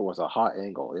a hot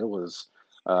angle. It was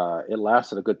it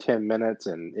lasted a good 10 minutes,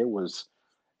 and it was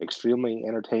extremely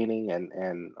entertaining, and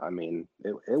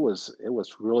it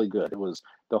was really good. It was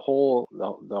the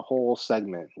whole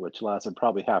segment, which lasted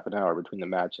probably half an hour between the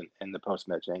match and the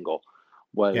post-match angle,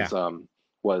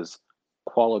 was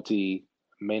quality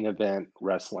main event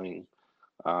wrestling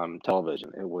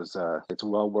television. It was it's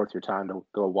well worth your time to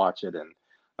go watch it, and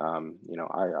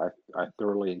I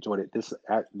thoroughly enjoyed it.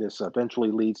 This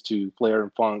eventually leads to Flair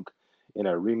and Funk in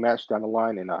a rematch down the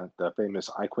line in the famous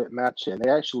I Quit match, and they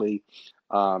actually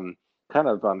kind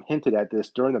of hinted at this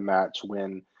during the match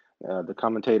when the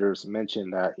commentators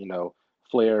mentioned that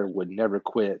Flair would never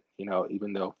quit,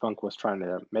 even though Funk was trying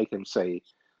to make him say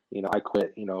I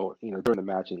quit, during the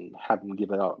match and have him give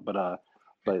it up, but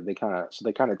they kind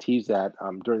of tease that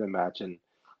during the match, and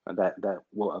that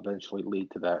will eventually lead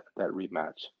to that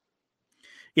rematch.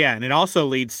 Yeah, and it also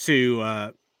leads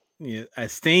to a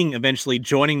Sting eventually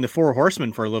joining the Four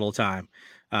Horsemen for a little time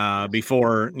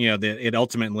before it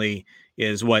ultimately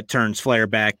is what turns Flair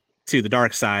back to the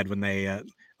dark side when they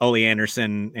Ole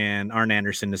Anderson and Arn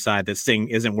Anderson decide that Sting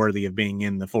isn't worthy of being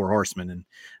in the Four Horsemen,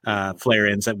 and Flair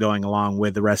ends up going along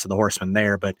with the rest of the Horsemen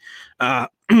there. But I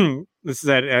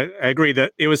agree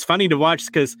that it was funny to watch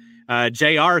because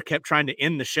JR kept trying to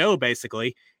end the show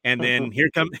basically, and then here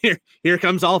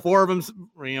comes all four of them,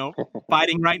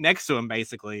 fighting right next to him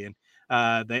basically, and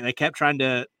they kept trying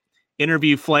to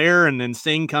interview Flair, and then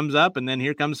Sting comes up, and then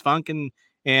here comes Funk and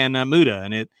Muta,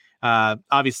 and it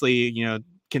obviously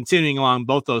continuing along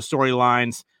both those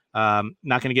storylines, not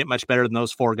going to get much better than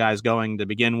those four guys going to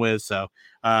begin with. So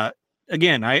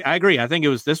again, I agree. I think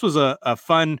this was a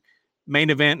fun main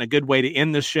event, and a good way to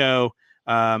end the show.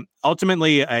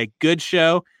 Ultimately a good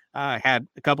show. Had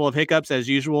a couple of hiccups as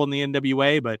usual in the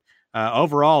NWA, but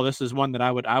overall, this is one that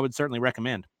I would certainly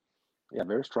recommend. Yeah,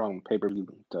 very strong pay-per-view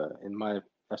in my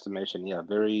estimation. Yeah,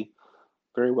 very,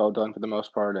 very well done for the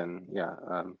most part, and yeah,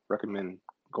 recommend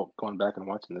going back and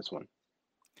watching this one.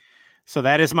 So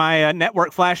that is my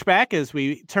network flashback as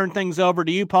we turn things over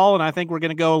to you, Paul, and I think we're going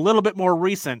to go a little bit more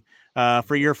recent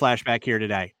for your flashback here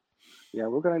today. Yeah,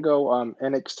 we're going to go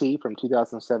NXT from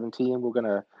 2017. We're going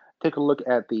to take a look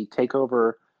at the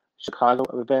TakeOver Chicago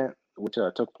event, which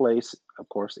took place, of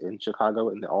course, in Chicago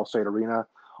in the Allstate Arena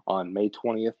on May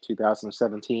 20th,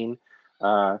 2017.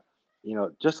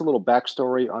 Just a little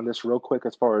backstory on this real quick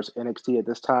as far as NXT at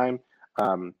this time.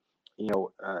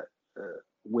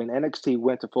 When NXT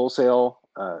went to Full Sail,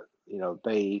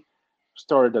 they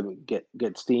started to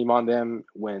get steam on them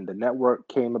when the network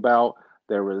came about.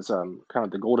 There was kind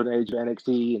of the golden age of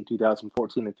NXT in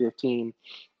 2014 and 15.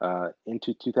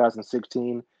 Into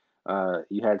 2016,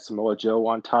 you had Samoa Joe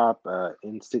on top.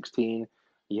 In 16,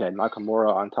 you had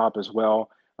Nakamura on top as well.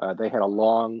 They had a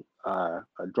long,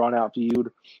 drawn-out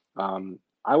feud.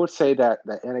 I would say that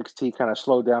NXT kind of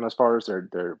slowed down as far as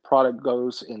their product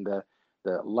goes in the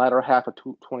latter half of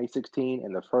 2016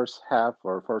 and the first half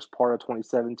or first part of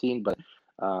 2017. But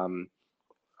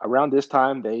around this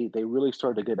time, they really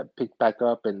started to get a pick back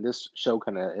up, and this show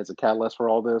kind of is a catalyst for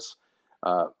all this.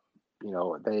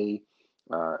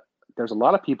 There's a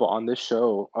lot of people on this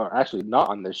show, or actually not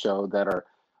on this show, that are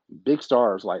big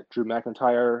stars like Drew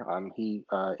McIntyre. He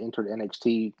entered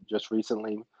NXT just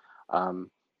recently.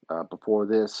 Before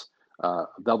this,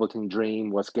 Velveteen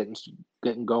Dream was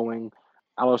getting going.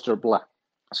 Aleister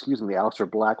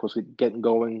Black was getting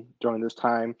going during this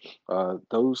time.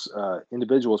 Those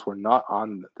individuals were not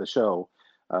on the show,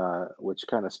 which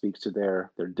kind of speaks to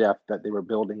their depth that they were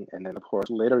building. And then, of course,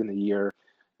 later in the year,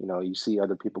 you see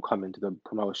other people come into the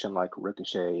promotion like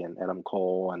Ricochet and Adam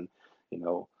Cole and,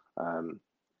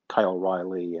 Kyle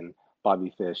O'Reilly and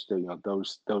Bobby Fish,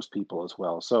 those people as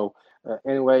well. So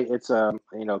anyway, it's kind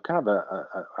of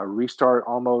a restart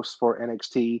almost for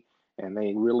NXT, and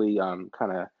they really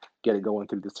kind of get it going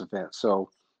through this event. So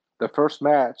the first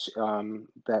match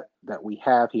that we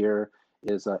have here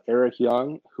is Eric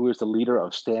Young, who is the leader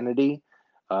of Sanity.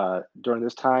 During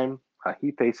this time,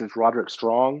 he faces Roderick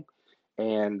Strong,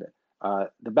 and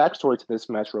the backstory to this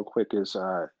match, real quick, is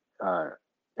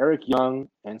Eric Young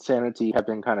and Sanity have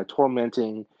been kind of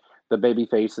tormenting the baby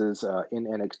faces in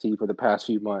NXT for the past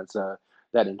few months.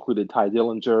 That included Ty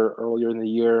Dillinger earlier in the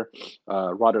year.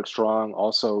 Roderick Strong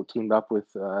also teamed up with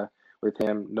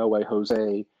him, No Way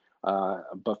Jose.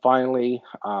 But finally,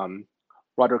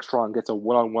 Roderick Strong gets a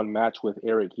one-on-one match with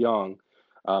Eric Young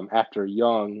after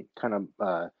Young kind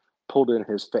of pulled in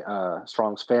his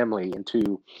Strong's family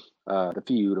into the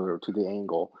feud or to the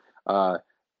angle.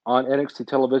 On NXT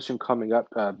television coming up,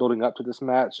 building up to this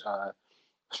match,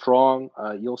 Strong,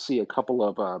 you'll see a couple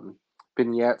of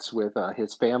vignettes with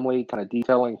his family, kind of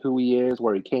detailing who he is,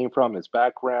 where he came from, his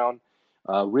background.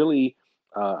 Really,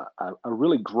 a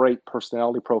really great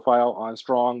personality profile on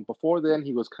Strong. Before then,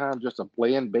 he was kind of just a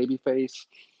bland babyface,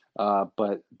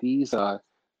 but these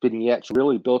vignettes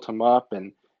really built him up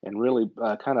and really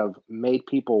kind of made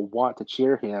people want to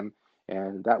cheer him,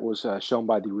 and that was shown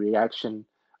by the reaction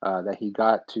that he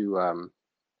got to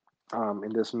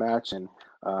in this match. And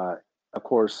of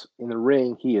course, in the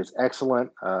ring, he is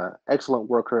excellent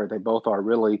worker. They both are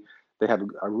really. They have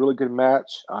a really good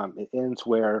match. It ends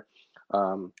where,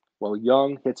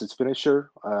 Young hits his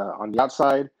finisher on the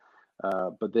outside,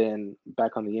 but then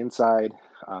back on the inside,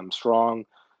 Strong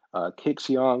kicks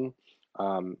Young.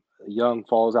 Young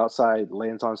falls outside,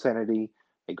 lands on Sanity.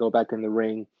 They go back in the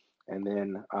ring, and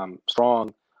then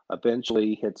Strong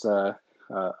eventually hits a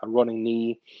running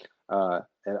knee.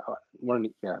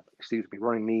 Running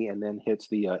knee, and then hits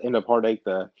the end of Heartache,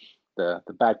 the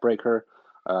backbreaker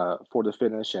for the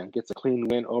finish, and gets a clean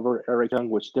win over Eric Young,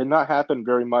 which did not happen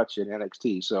very much in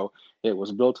NXT. So it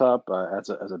was built up as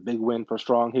a big win for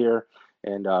Strong here,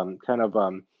 and kind of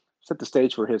set the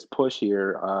stage for his push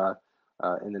here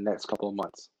in the next couple of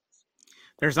months.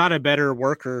 There's not a better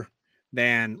worker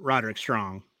than Roderick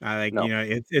Strong.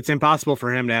 It's impossible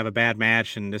for him to have a bad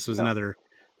match, and this was another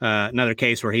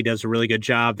case where he does a really good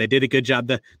job. They did a good job.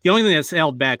 The only thing that's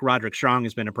held back Roderick Strong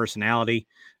has been a personality,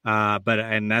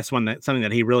 and that's something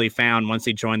that he really found once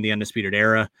he joined the Undisputed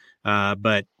Era.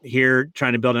 But here,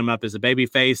 trying to build him up as a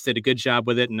babyface, did a good job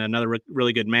with it, and another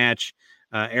really good match.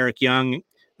 Eric Young,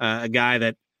 a guy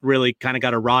that really kind of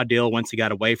got a raw deal once he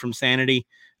got away from Sanity.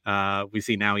 We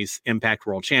see now he's Impact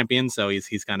World Champion, so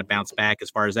he's kind of bounced back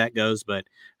as far as that goes. But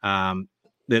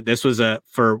this was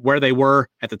for where they were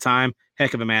at the time,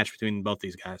 heck of a match between both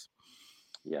these guys.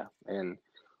 Yeah, and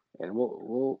and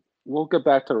we'll get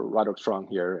back to Roderick Strong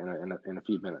here in a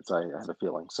few minutes. I have a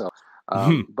feeling. So,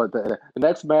 but the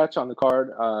next match on the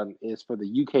card is for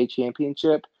the UK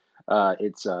Championship.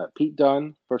 It's Pete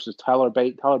Dunne versus Tyler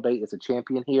Bate. Tyler Bate is a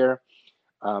champion here.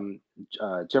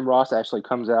 Jim Ross actually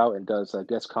comes out and does a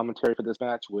guest commentary for this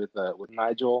match with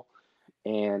Nigel,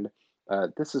 and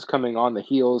this is coming on the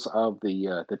heels of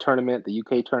the tournament, the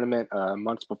UK tournament,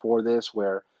 months before this,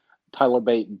 where Tyler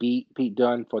Bate beat Pete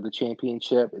Dunne for the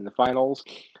championship in the finals.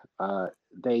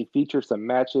 They feature some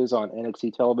matches on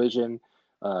NXT television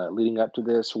leading up to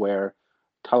this, where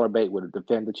Tyler Bate would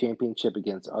defend the championship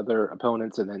against other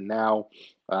opponents, and then now,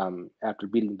 after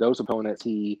beating those opponents,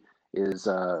 he is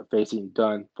facing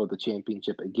Dunne for the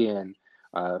championship again,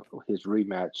 his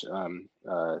rematch,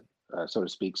 so to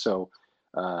speak. So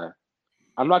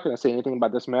I'm not going to say anything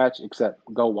about this match except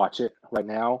go watch it right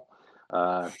now.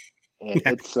 And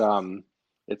it's one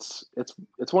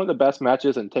of the best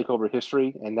matches in Takeover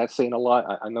history, and that's saying a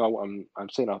lot. I know I'm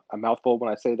saying a mouthful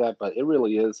when I say that, but it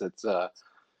really is.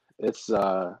 It's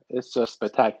just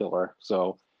spectacular.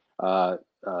 So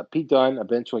Pete Dunne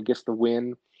eventually gets the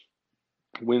win,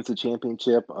 wins the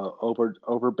championship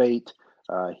over Bate.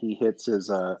 He hits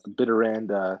his bitter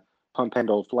end pump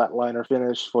handle flatliner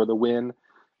finish for the win.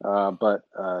 But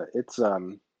it's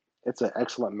an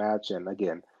excellent match, and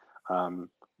again,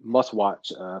 must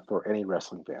watch for any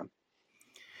wrestling fan.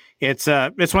 It's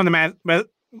one of the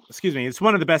it's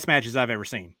one of the best matches I've ever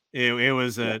seen. It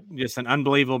was just an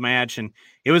unbelievable match, and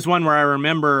it was one where I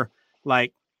remember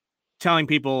like telling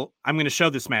people, I'm going to show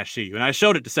this match to you, and I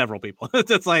showed it to several people.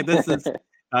 It's like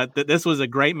this was a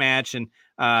great match, and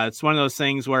it's one of those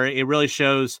things where it really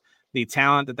shows the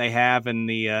talent that they have in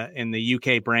the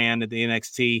UK brand at the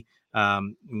NXT,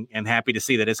 and happy to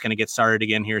see that it's going to get started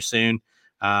again here soon.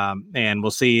 And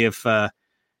we'll see if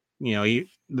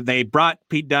they brought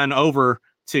Pete Dunne over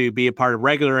to be a part of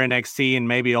regular NXT and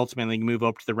maybe ultimately move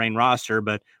up to the main roster.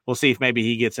 But we'll see if maybe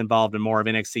he gets involved in more of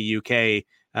NXT UK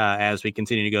as we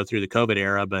continue to go through the COVID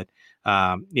era. But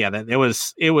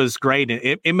it was great.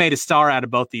 It made a star out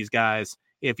of both these guys.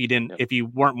 If you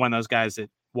weren't one of those guys that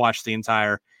watched the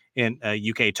entire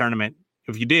UK tournament,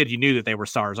 if you did, you knew that they were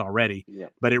stars already. Yeah.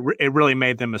 But it really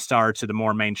made them a star to the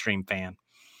more mainstream fan.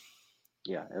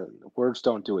 Yeah, words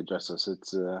don't do it justice.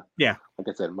 It's like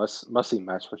I said, must see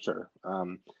match for sure.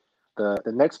 The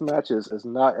next match is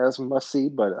not as must see,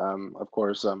 but of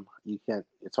course you can't.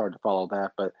 It's hard to follow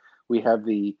that. But we have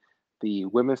the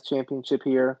women's championship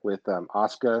here with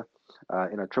Asuka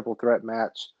in a triple threat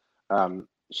match.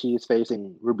 She is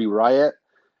facing Ruby Riott,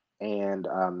 and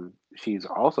she's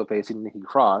also facing Nikki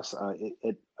Cross.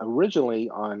 It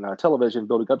originally on television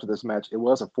building up to this match, it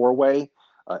was a four-way.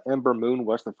 Ember Moon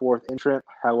was the fourth entrant.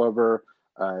 However,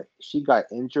 she got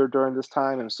injured during this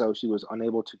time, and so she was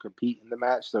unable to compete in the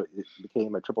match. So it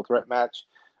became a triple threat match.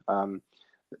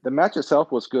 The match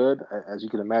itself was good, as you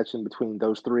can imagine, between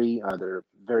those three. They're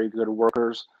very good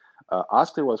workers.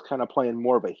 Asuka was kind of playing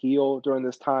more of a heel during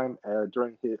this time,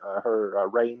 during her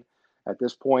reign at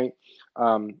this point.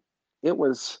 It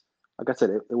was, like I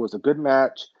said, it was a good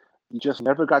match. You just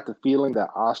never got the feeling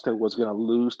that Asuka was going to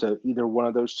lose to either one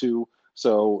of those two.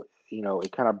 So,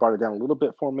 it kind of brought it down a little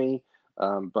bit for me.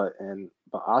 But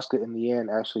Asuka in the end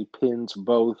actually pins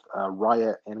both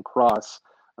Riott and Cross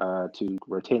to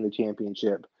retain the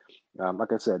championship.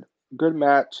 Like I said, good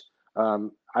match.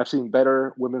 I've seen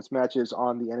better women's matches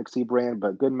on the NXT brand,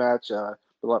 but good match.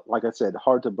 But like I said,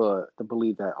 hard to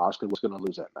believe that Asuka was going to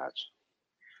lose that match.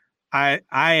 I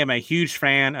am a huge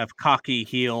fan of cocky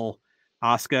heel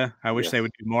Asuka. I wish they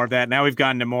would do more of that. Now we've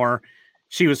gotten to more.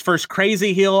 She was first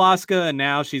crazy heel Asuka, and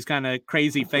now she's kind of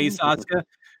crazy face Asuka.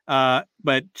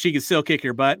 But she can still kick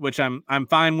your butt, which I'm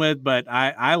fine with. But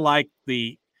I like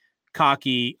the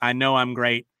cocky, I know I'm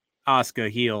great Asuka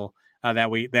heel that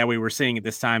we were seeing at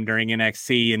this time during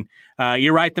NXT. And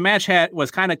you're right, the match was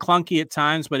kind of clunky at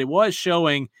times, but it was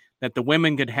showing that the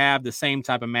women could have the same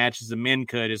type of matches the men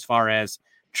could as far as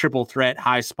triple threat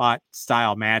high spot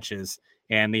style matches.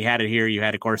 And they had it here. You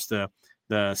had, of course, the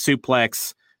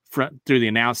suplex through the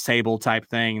announce table type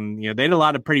thing. And, they did a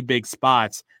lot of pretty big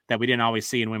spots that we didn't always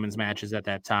see in women's matches at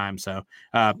that time. So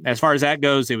as far as that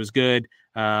goes, it was good.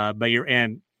 But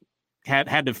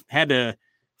had to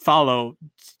follow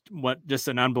just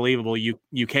an unbelievable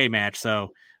UK match.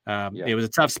 So it was a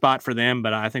tough spot for them,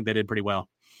 but I think they did pretty well.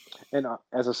 And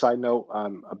as a side note,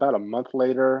 about a month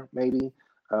later, maybe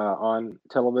on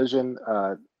television,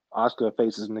 Asuka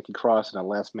faces Nikki Cross in a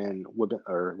last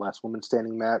woman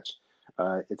standing match.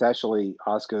 It's actually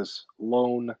Asuka's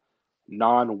lone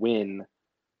non-win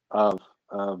of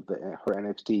her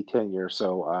NXT tenure.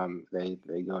 So they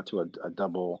go to a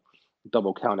double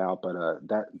double count out, but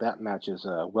that match is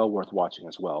well worth watching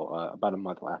as well. About a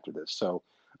month after this, so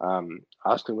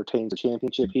Asuka retains the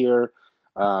championship here.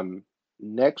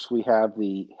 Next, we have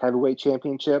the heavyweight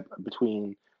championship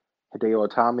between Hideo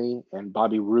Itami and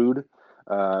Bobby Roode.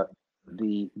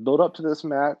 The build up to this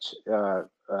match,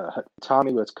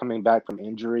 Itami was coming back from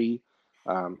injury,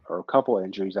 or a couple of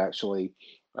injuries actually.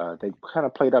 They kind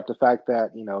of played up the fact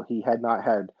that he had not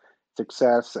had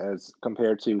success as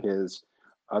compared to his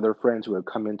other friends who had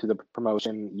come into the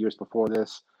promotion years before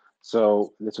this.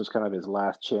 So this was kind of his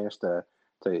last chance to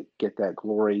get that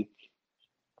glory.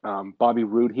 Bobby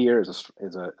Roode here is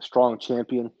a strong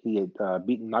champion. He had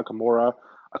beaten Nakamura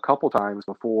a couple times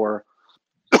before.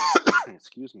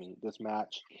 Excuse me, this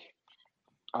match.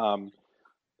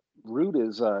 Roode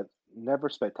is never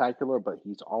spectacular, but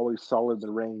he's always solid in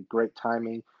the ring. Great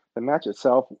timing. The match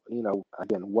itself,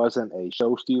 again, wasn't a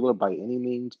show stealer by any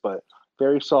means, but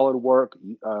very solid work.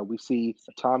 We see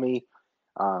Tommy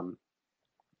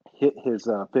hit his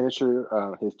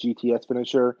finisher, his GTS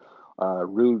finisher.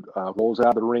 Roode rolls out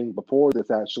of the ring. Before this,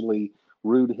 actually,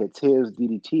 Roode hits his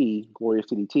DDT, Glorious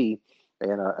DDT,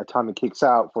 and Tommy kicks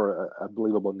out for a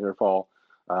believable near fall.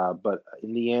 But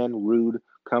in the end, Roode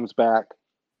comes back,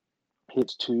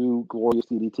 hits two Glorious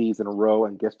DDTs in a row,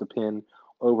 and gets the pin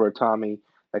over Tommy.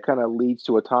 That kind of leads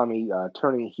to Tommy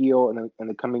turning heel in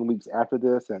the coming weeks after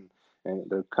this, and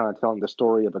they're kind of telling the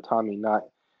story of Tommy not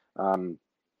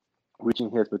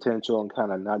reaching his potential and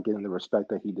kind of not getting the respect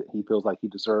that he feels like he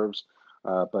deserves.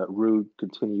 But Roode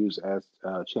continues as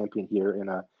champion here in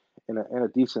a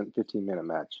decent 15-minute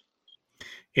match.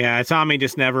 Yeah, Tommy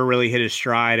just never really hit his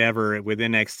stride ever with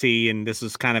NXT, and this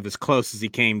was kind of as close as he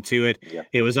came to it. Yeah.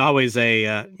 It was always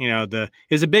it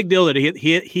was a big deal that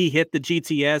he hit the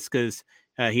GTS because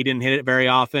he didn't hit it very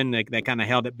often. They kind of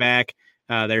held it back.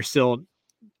 There's still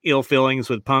ill feelings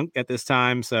with Punk at this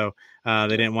time, so they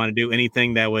didn't want to do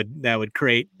anything that would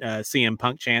create CM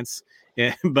Punk chance.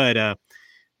 Yeah, but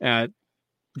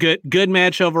good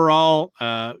match overall.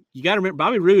 You got to remember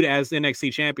Bobby Roode as the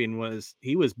NXT champion was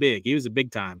big. He was a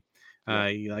big time.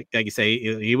 Like you say,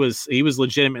 he was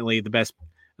legitimately the best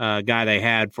guy they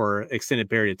had for an extended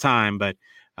period of time. But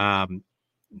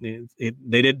they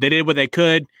did what they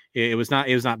could. It was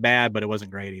not bad, but it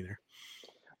wasn't great either.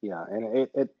 Yeah, and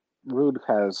Roode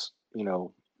has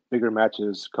bigger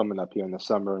matches coming up here in the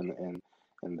summer and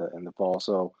in the fall.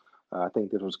 So I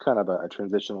think this was kind of a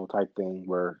transitional type thing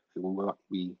where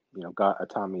we got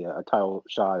Tommy a title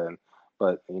shot,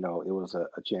 but it was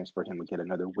a chance for him to get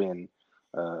another win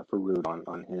for Roode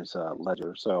on his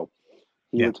ledger. So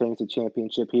he retains the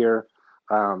championship here.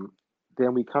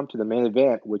 Then we come to the main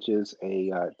event, which is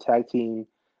a tag team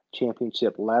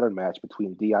championship ladder match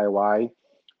between DIY,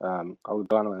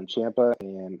 Gargano and Ciampa,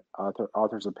 and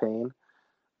Authors of Pain.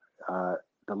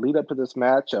 The lead up to this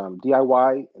match,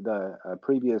 DIY, the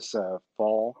previous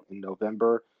fall in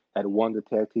November, had won the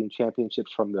tag team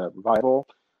championships from the Revival.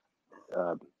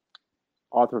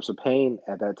 Authors of Pain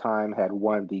at that time had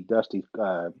won the Dusty.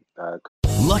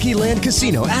 Lucky Land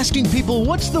Casino, asking people,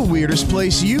 what's the weirdest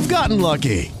place you've gotten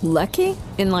lucky? Lucky?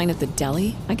 In line at the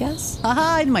deli, I guess?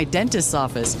 Aha, in my dentist's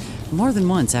office. More than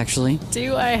once, actually.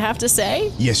 Do I have to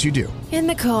say? Yes, you do. In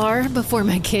the car before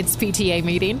my kids' PTA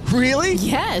meeting. Really?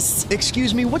 Yes.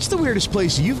 Excuse me, what's the weirdest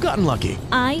place you've gotten lucky?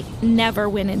 I never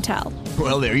win and tell.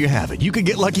 Well, there you have it. You can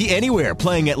get lucky anywhere,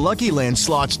 playing at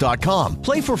LuckyLandSlots.com.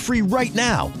 Play for free right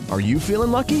now. Are you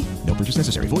feeling lucky? No purchase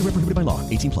necessary. Void where prohibited by law.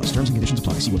 18+. Terms and conditions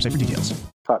apply. See website for details.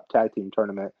 Top tag team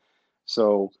tournament.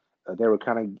 So they were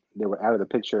out of the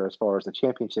picture as far as the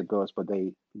championship goes, but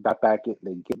they got back.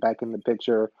 They get back in the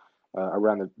picture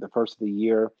around the first of the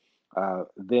year.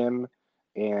 Them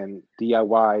and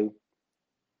DIY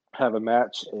have a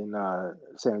match in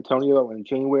San Antonio in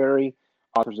January.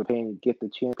 Authors of Pain get the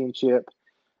championship.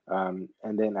 And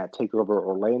then at TakeOver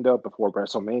Orlando before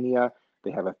WrestleMania,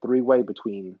 they have a three-way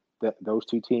between those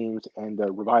two teams and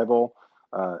the Revival.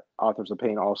 Authors of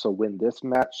Pain also win this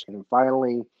match. And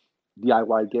finally,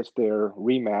 DIY gets their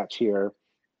rematch here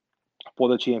for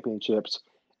the championships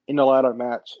in the ladder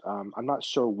match. I'm not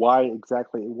sure why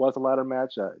exactly it was a ladder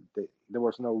match. There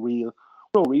was no real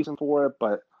reason for it,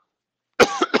 but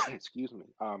excuse me.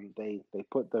 They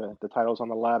put the titles on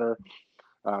the ladder.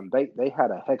 They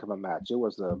had a heck of a match. It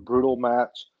was a brutal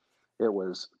match. It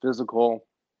was physical.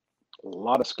 A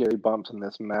lot of scary bumps in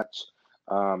this match.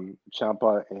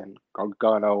 Ciampa and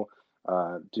Gargano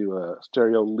do a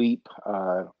stereo leap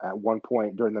at one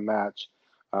point during the match.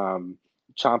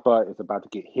 Ciampa is about to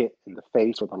get hit in the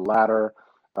face with a ladder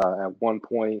at one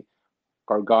point.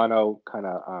 Gargano kind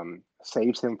of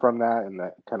saves him from that, and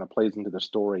that kind of plays into the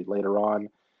story later on.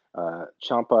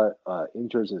 Ciampa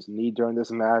injures his knee during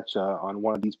this match on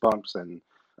one of these bumps, and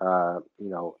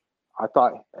I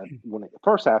thought when it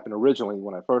first happened originally,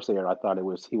 when I first aired, I thought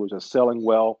he was just selling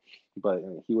well, but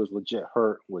he was legit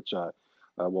hurt, which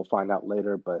we'll find out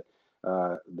later. But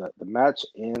the match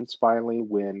ends finally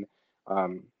when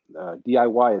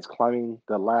DIY is climbing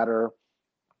the ladder.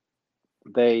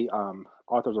 They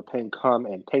Authors of Pain come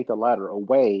and take the ladder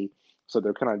away, so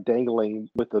they're kind of dangling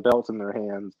with the belts in their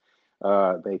hands.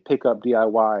 They pick up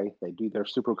DIY, they do their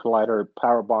Super Collider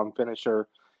powerbomb finisher,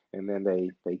 and then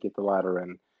they get the ladder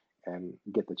and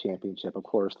get the championship. Of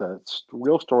course, the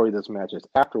real story of this match is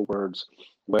afterwards,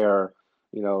 where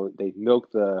they milk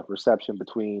the reception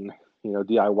between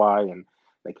DIY, and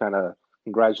they kind of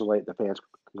congratulate the fans,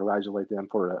 congratulate them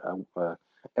for a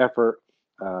effort.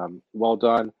 Well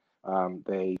done.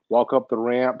 They walk up the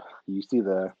ramp. You see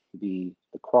the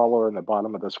crawler in the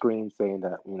bottom of the screen saying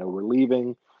that we're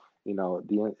leaving.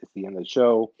 It's the end of the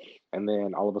show, and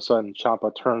then all of a sudden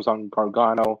Ciampa turns on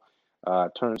Gargano,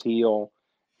 turns heel,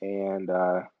 and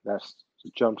that's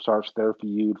jump starts their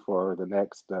feud for the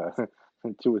next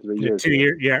 2 or 3 years. 2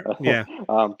 years, yeah.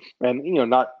 And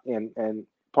not and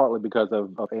partly because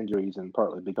of injuries, and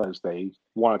partly because they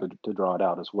wanted to draw it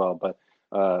out as well. But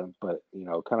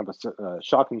kind of a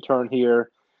shocking turn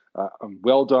here.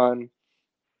 Well done.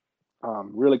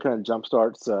 Really kind of jump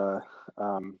starts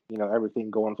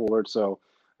everything going forward. So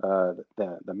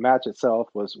the match itself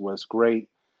was great.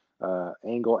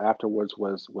 Angle afterwards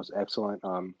was excellent.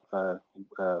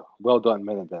 Well done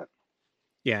main event.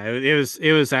 Yeah,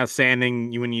 it was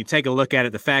outstanding. When you take a look at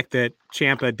it, the fact that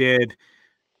Ciampa did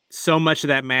so much of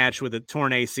that match with a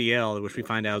torn ACL, which we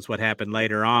find out is what happened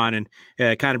later on, and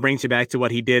it kind of brings you back to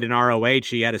what he did in ROH.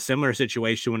 He had a similar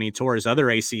situation when he tore his other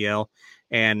ACL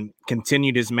and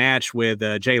continued his match with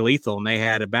Jay Lethal, and they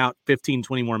had about 15,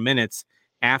 20 more minutes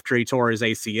after he tore his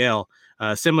ACL.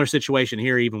 Similar situation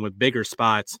here, even with bigger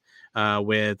spots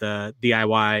with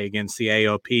DIY against the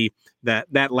AOP.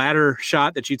 That ladder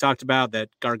shot that you talked about, that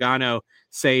Gargano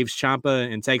saves Ciampa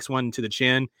and takes one to the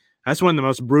chin, that's one of the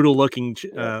most brutal looking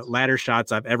ladder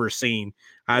shots I've ever seen.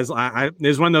 There's one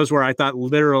of those where I thought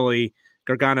literally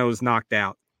Gargano was knocked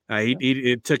out.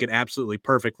 He took it absolutely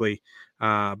perfectly.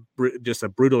 Just a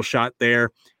brutal shot there.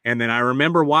 And then I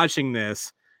remember watching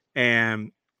this,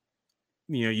 and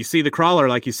you see the crawler,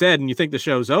 like you said, and you think the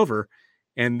show's over,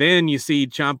 and then you see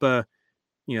Ciampa,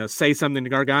 say something to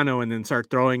Gargano and then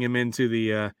start throwing him into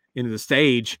the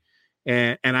stage.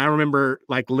 And I remember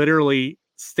like literally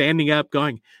standing up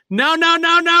going, no.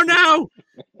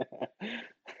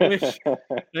 Which,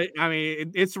 I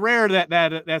mean, it's rare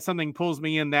that something pulls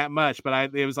me in that much,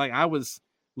 but it was like, I was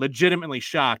legitimately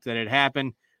shocked that it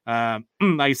happened. Like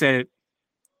I said,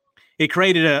 it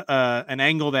created an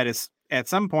angle that is at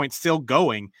some point still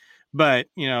going, but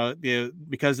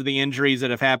because of the injuries that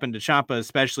have happened to Ciampa,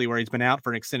 especially where he's been out for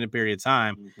an extended period of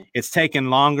time, it's taken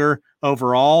longer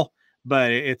overall.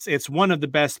 But it's one of the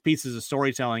best pieces of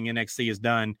storytelling NXT has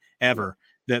done ever.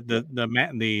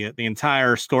 The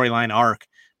entire storyline arc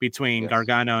between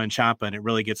Gargano and Ciampa, and it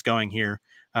really gets going here.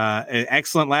 An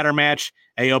excellent ladder match.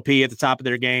 AOP at the top of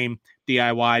their game.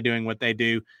 DIY doing what they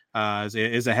do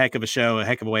is a heck of a show, a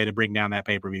heck of a way to bring down that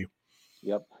pay-per-view.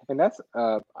 Yep, and that's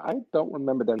I don't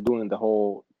remember them doing the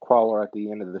whole crawler at the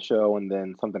end of the show and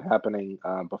then something happening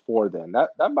before then.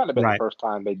 That might have been the first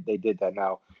time they did that.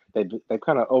 Now they've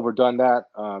kind of overdone that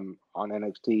on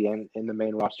NXT and in the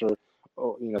main roster,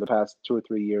 the past 2 or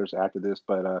 3 years after this.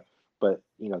 But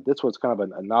this was kind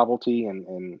of a novelty,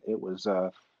 and it was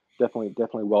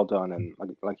definitely well done, and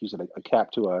like you said, a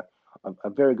cap to a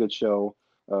very good show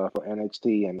for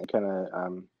NXT, and kind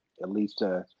of at least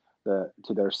to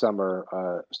their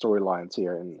summer storylines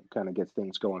here, and kind of gets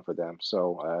things going for them.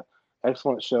 So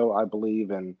excellent show, I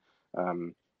believe, and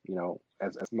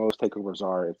as most takeovers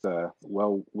are, it's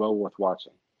well worth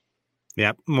watching.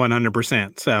 Yep,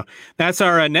 100%. So that's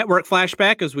our network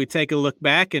flashback as we take a look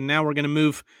back, and now we're going to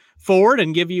move forward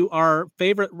and give you our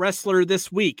favorite wrestler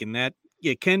this week, and that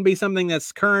it can be something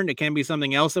that's current, it can be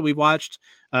something else that we've watched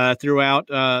throughout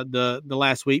the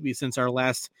last week since our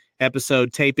last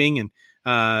episode taping, and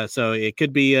so it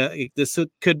could be this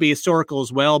could be historical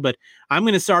as well. But I'm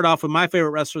going to start off with my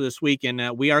favorite wrestler this week,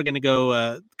 and we are going to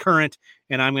go current,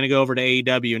 and I'm going to go over to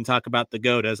AEW and talk about the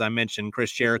GOAT, as I mentioned,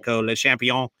 Chris Jericho, Le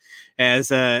Champion. As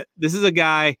this is a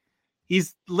guy,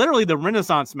 he's literally the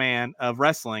Renaissance man of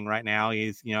wrestling right now.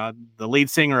 He's the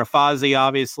lead singer of Fozzy,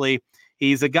 obviously.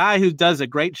 He's a guy who does a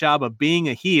great job of being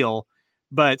a heel,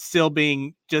 but still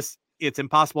being it's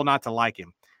impossible not to like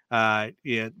him.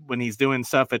 When he's doing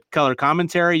stuff at color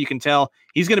commentary, you can tell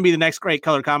he's going to be the next great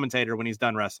color commentator when he's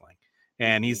done wrestling.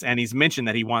 and he's mentioned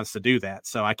that he wants to do that.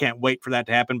 So I can't wait for that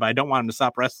to happen, but I don't want him to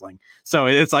stop wrestling. So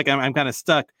it's like I'm kind of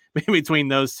stuck between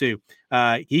those two.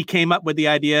 He came up with the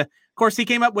idea. Of course, he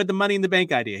came up with the Money in the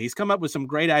Bank idea. He's come up with some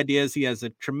great ideas. He has a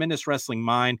tremendous wrestling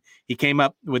mind. He came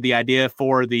up with the idea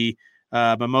for the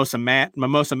Mimosa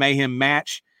Mayhem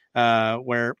match,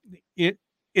 where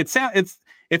it's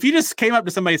if you just came up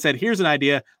to somebody and said, "Here's an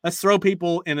idea. Let's throw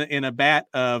people in a bat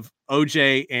of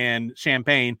OJ and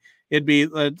champagne." It'd be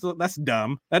that's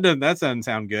dumb. That doesn't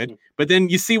sound good. But then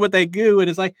you see what they do, and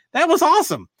it's like that was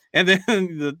awesome. And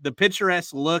then the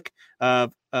picturesque look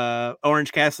of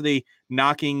Orange Cassidy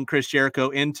knocking Chris Jericho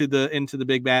into the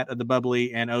big bat of the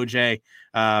bubbly and OJ.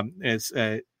 It's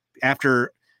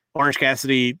after Orange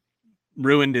Cassidy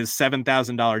ruined his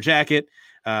 $7,000 jacket.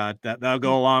 That'll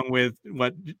go along with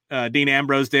what Dean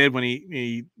Ambrose did when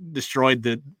he destroyed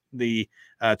the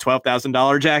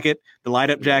 $12,000 jacket, the light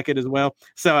up jacket as well.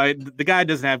 So the guy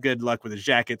doesn't have good luck with his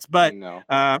jackets, but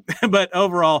but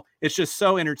overall, it's just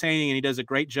so entertaining, and he does a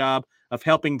great job of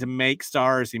helping to make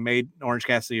stars. He made Orange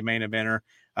Cassidy a main eventer.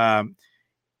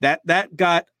 That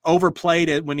got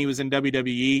overplayed when he was in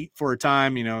WWE for a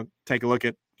time. Take a look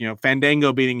at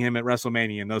Fandango beating him at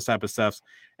WrestleMania and those type of stuff.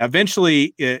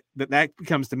 Eventually, that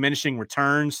becomes diminishing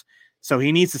returns. So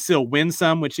he needs to still win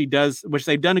some, which he does, which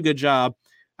they've done a good job.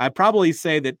 I'd probably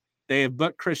say that they have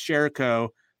booked Chris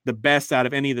Jericho the best out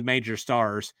of any of the major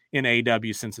stars in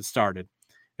AEW since it started,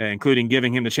 including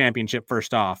giving him the championship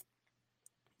first off.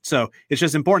 So it's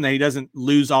just important that he doesn't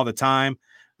lose all the time.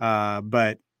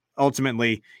 But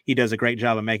ultimately, he does a great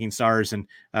job of making stars, and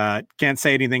can't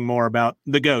say anything more about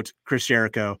the GOAT, Chris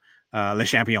Jericho, Le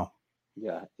Champion.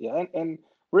 Yeah. And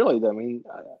really, I mean,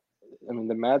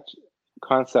 the match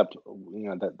concept,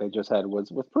 that they just had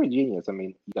was pretty genius. I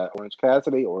mean, you got Orange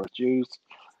Cassidy, Orange Juice,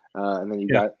 and then you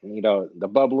got the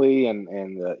bubbly and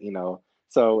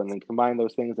so, and then combine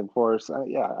those things, of course.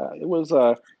 It was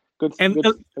good.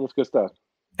 It was good stuff.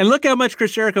 And look how much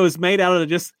Chris Jericho is made out of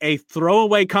just a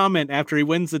throwaway comment after he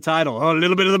wins the title. Oh, a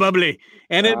little bit of the bubbly,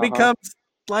 and it becomes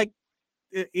like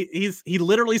he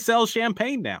literally sells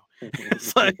champagne now.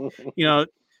 It's like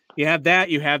you have that.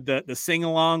 You have the sing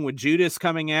along with Judas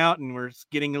coming out, and we're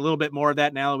getting a little bit more of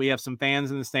that now that we have some fans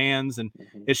in the stands, and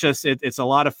it's just it's a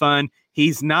lot of fun.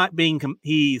 He's not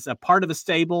he's a part of a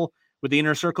stable with the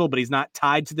Inner Circle, but he's not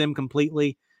tied to them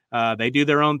completely. They do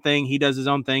their own thing. He does his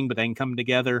own thing, but they can come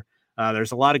together.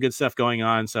 There's a lot of good stuff going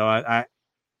on. So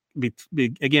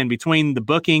again, between the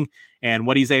booking and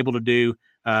what he's able to do,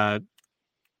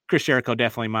 Chris Jericho,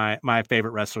 definitely my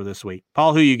favorite wrestler this week.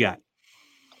 Paul, who you got?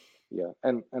 Yeah.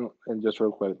 And just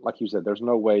real quick, like you said, there's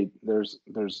no way, there's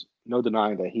no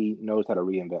denying that he knows how to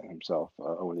reinvent himself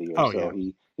over the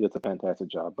years. He does a fantastic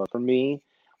job. But for me,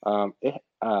 my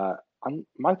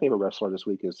favorite wrestler this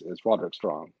week is Roderick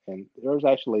Strong. And there's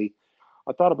actually,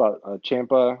 I thought about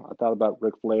Ciampa. I thought about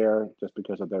Ric Flair just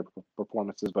because of their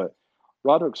performances. But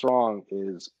Roderick Strong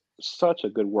is such a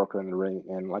good worker in the ring.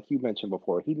 And like you mentioned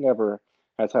before, he never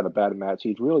has had a bad match.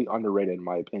 He's really underrated, in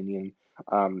my opinion.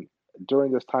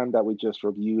 During this time that we just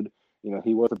reviewed,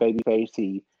 he was a babyface.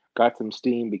 He got some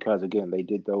steam because, again, they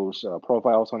did those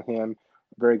profiles on him.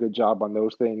 Very good job on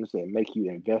those things. They make you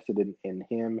invested in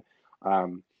him.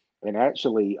 And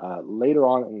actually, later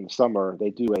on in the summer, they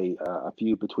do a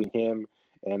feud between him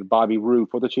and Bobby Roode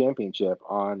for the championship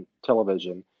on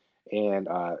television. And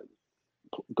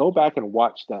go back and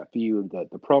watch that feud,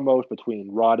 the promos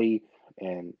between Roddy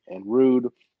and Roode,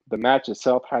 the match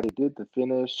itself, how they did the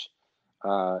finish.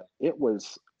 It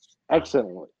was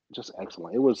excellent, just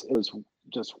excellent. It was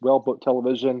just well booked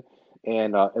television,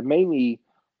 and it made me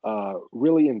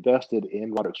really invested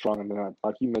in Roderick Strong. And then,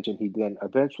 like you mentioned, he then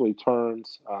eventually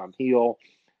turns heel,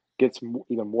 gets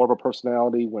even more of a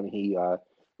personality when he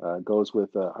goes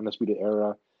with Undisputed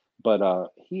Era.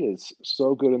 But he is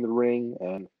so good in the ring,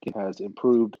 and he has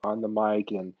improved on the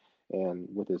mic and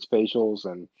with his facials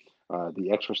and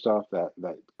the extra stuff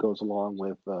that goes along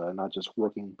with not just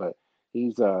working. But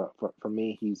he's for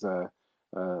me, he's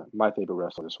my favorite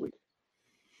wrestler this week.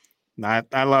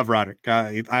 I love Roderick.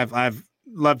 I've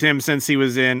loved him since he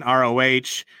was in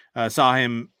ROH. Saw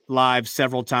him live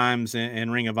several times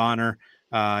in Ring of Honor.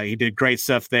 He did great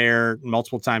stuff there.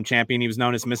 Multiple time champion. He was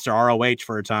known as Mr. ROH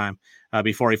for a time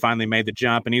before he finally made the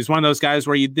jump. And he's one of those guys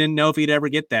where you didn't know if he'd ever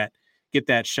get that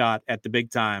shot at the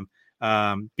big time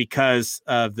because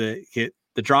of the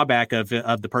drawback of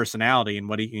the personality and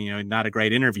what he, not a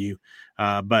great interview.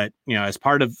 But as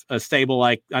part of a stable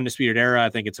like Undisputed Era, I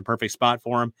think it's a perfect spot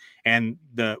for him. And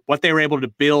what they were able to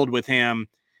build with him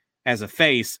as a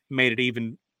face made it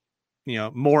even,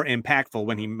 more impactful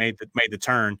when he made the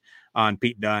turn on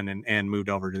Pete Dunne and moved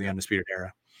over to the Undisputed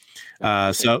Era.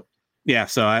 So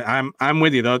I'm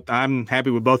with you though. I'm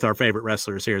happy with both our favorite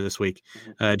wrestlers here this week,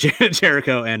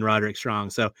 Jericho and Roderick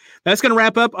Strong. So that's going to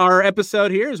wrap up our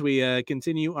episode here as we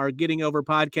continue our Getting Over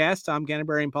podcast. Tom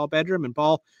Canterbury and Paul Pedram. And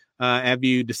Paul, have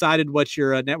you decided what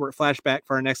your network flashback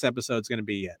for our next episode is going to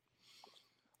be yet?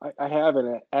 I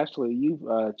haven't. Actually, you've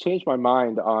changed my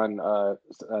mind on.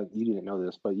 You didn't know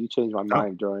this, but you changed my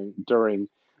mind during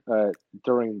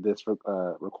this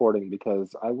recording, because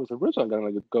I was originally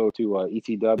going to go to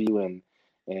ECW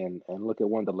and look at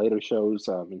one of the later shows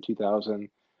in 2000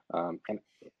 and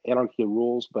Anarchy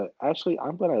Rules. But actually,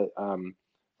 I'm going to,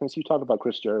 since you talked about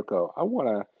Chris Jericho, I want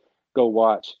to go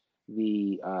watch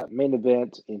the main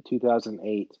event in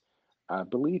 2008. I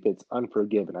believe it's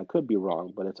Unforgiven. I could be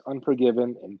wrong, but it's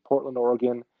Unforgiven in Portland,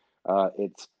 Oregon.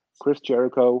 It's Chris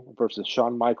Jericho versus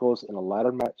Shawn Michaels in a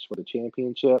ladder match for the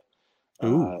championship.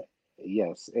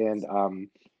 Yes, and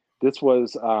this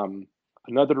was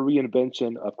another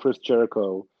reinvention of Chris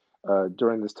Jericho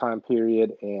during this time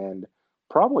period, and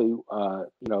probably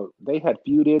they had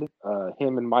feuded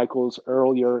him and Michaels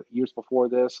earlier years before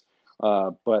this,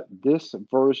 but this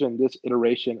version, this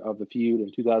iteration of the feud in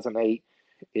 2008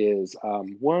 is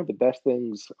one of the best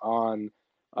things on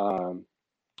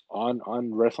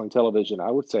wrestling television,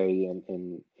 I would say,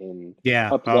 in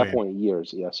up to that point in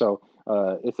years. Yeah, so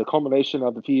it's a culmination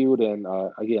of the feud, and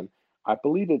again, I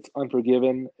believe it's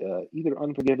Unforgiven, either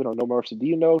Unforgiven or No Mercy. Do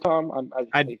you know, Tom?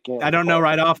 I don't know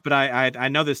right off, but I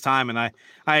know this time, and I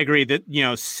agree that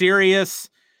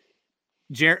serious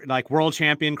world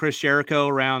champion Chris Jericho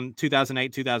around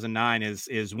 2008, 2009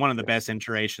 is one of the best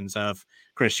iterations of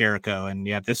Chris Jericho. And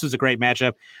this was a great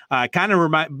matchup.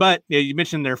 But you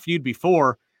mentioned their feud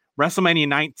before WrestleMania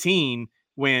 19,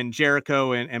 when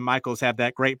Jericho and Michaels have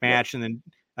that great match. And then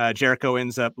Jericho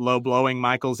ends up low blowing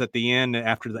Michaels at the end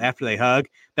after they hug.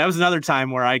 That was another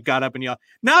time where I got up and yelled,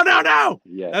 no.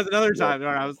 Yeah. That was another time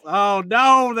where I was, oh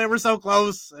no, they were so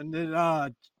close. And then,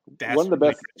 one of the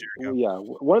best,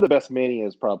 one of the best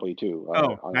Manias probably too.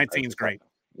 19 is great.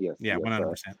 Yes,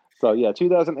 100%. So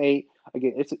 2008.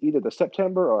 Again, it's either the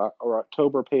September or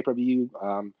October pay-per-view,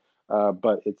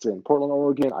 but it's in Portland,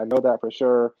 Oregon. I know that for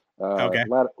sure.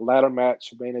 Ladder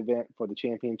match main event for the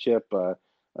championship.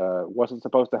 Wasn't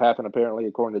supposed to happen apparently,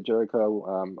 according to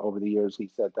Jericho. Over the years, he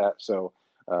said that. So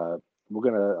we're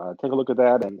gonna take a look at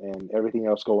that and everything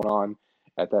else going on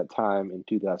at that time in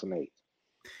 2008.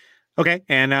 Okay,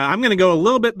 and I'm going to go a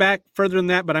little bit back further than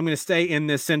that, but I'm going to stay in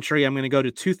this century. I'm going to go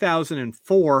to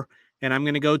 2004, and I'm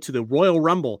going to go to the Royal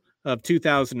Rumble of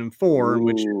 2004,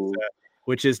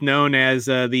 which is known as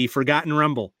the Forgotten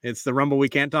Rumble. It's the Rumble we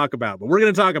can't talk about, but we're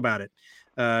going to talk about it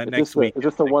next week. Is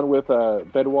this the one with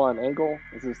Benoit and Angle?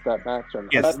 Is this that match?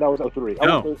 Yes. That was 03.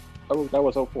 No. That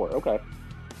was 04. Okay.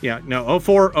 Yeah, no,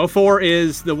 04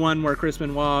 is the one where Chris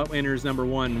Benoit enters number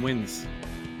 1, wins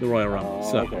the Royal Rumble.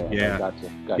 So gotcha.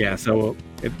 Yeah, so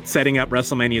it's setting up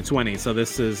WrestleMania 20. So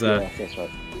this is that's right.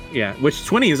 Yeah, which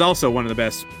 20 is also one of the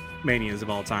best Manias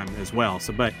of all time as well.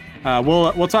 So, but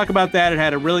we'll talk about that. It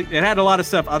had a lot of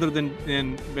stuff other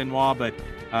than Benoit, but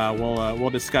we'll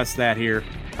discuss that here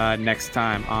next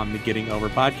time on the Getting Over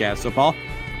podcast. So, Paul,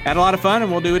 had a lot of fun,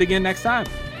 and we'll do it again next time.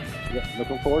 Yeah,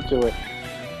 looking forward to it.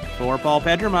 For Paul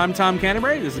Pedram, I'm Tom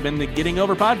Canterbury. This has been the Getting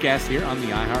Over podcast here on the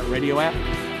iHeartRadio app.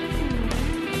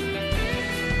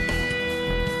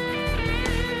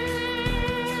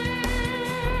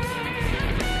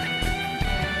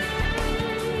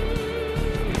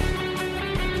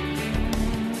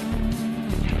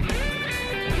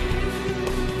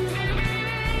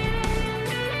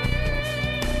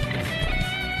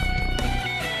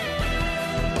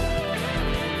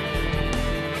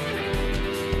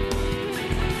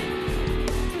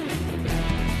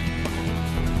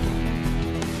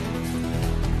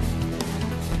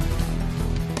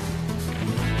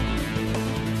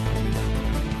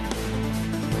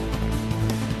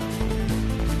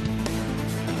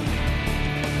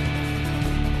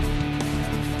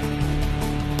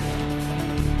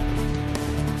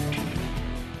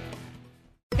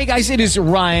 Hey guys, it is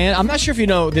Ryan. I'm not sure if you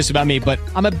know this about me, but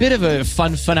I'm a bit of a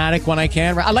fun fanatic when I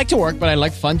can. I like to work, but I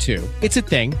like fun too. It's a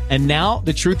thing. And now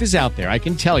the truth is out there. I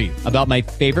can tell you about my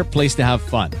favorite place to have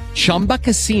fun. Chumba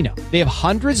Casino. They have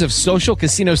hundreds of social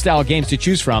casino style games to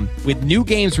choose from with new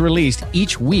games released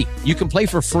each week. You can play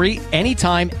for free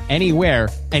anytime, anywhere.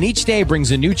 And each day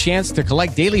brings a new chance to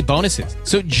collect daily bonuses.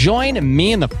 So join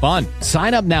me in the fun.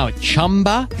 Sign up now at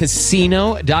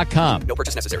ChumbaCasino.com. No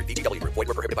purchase necessary. VGW Group. Void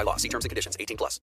where prohibited by law. See terms and conditions. 18+.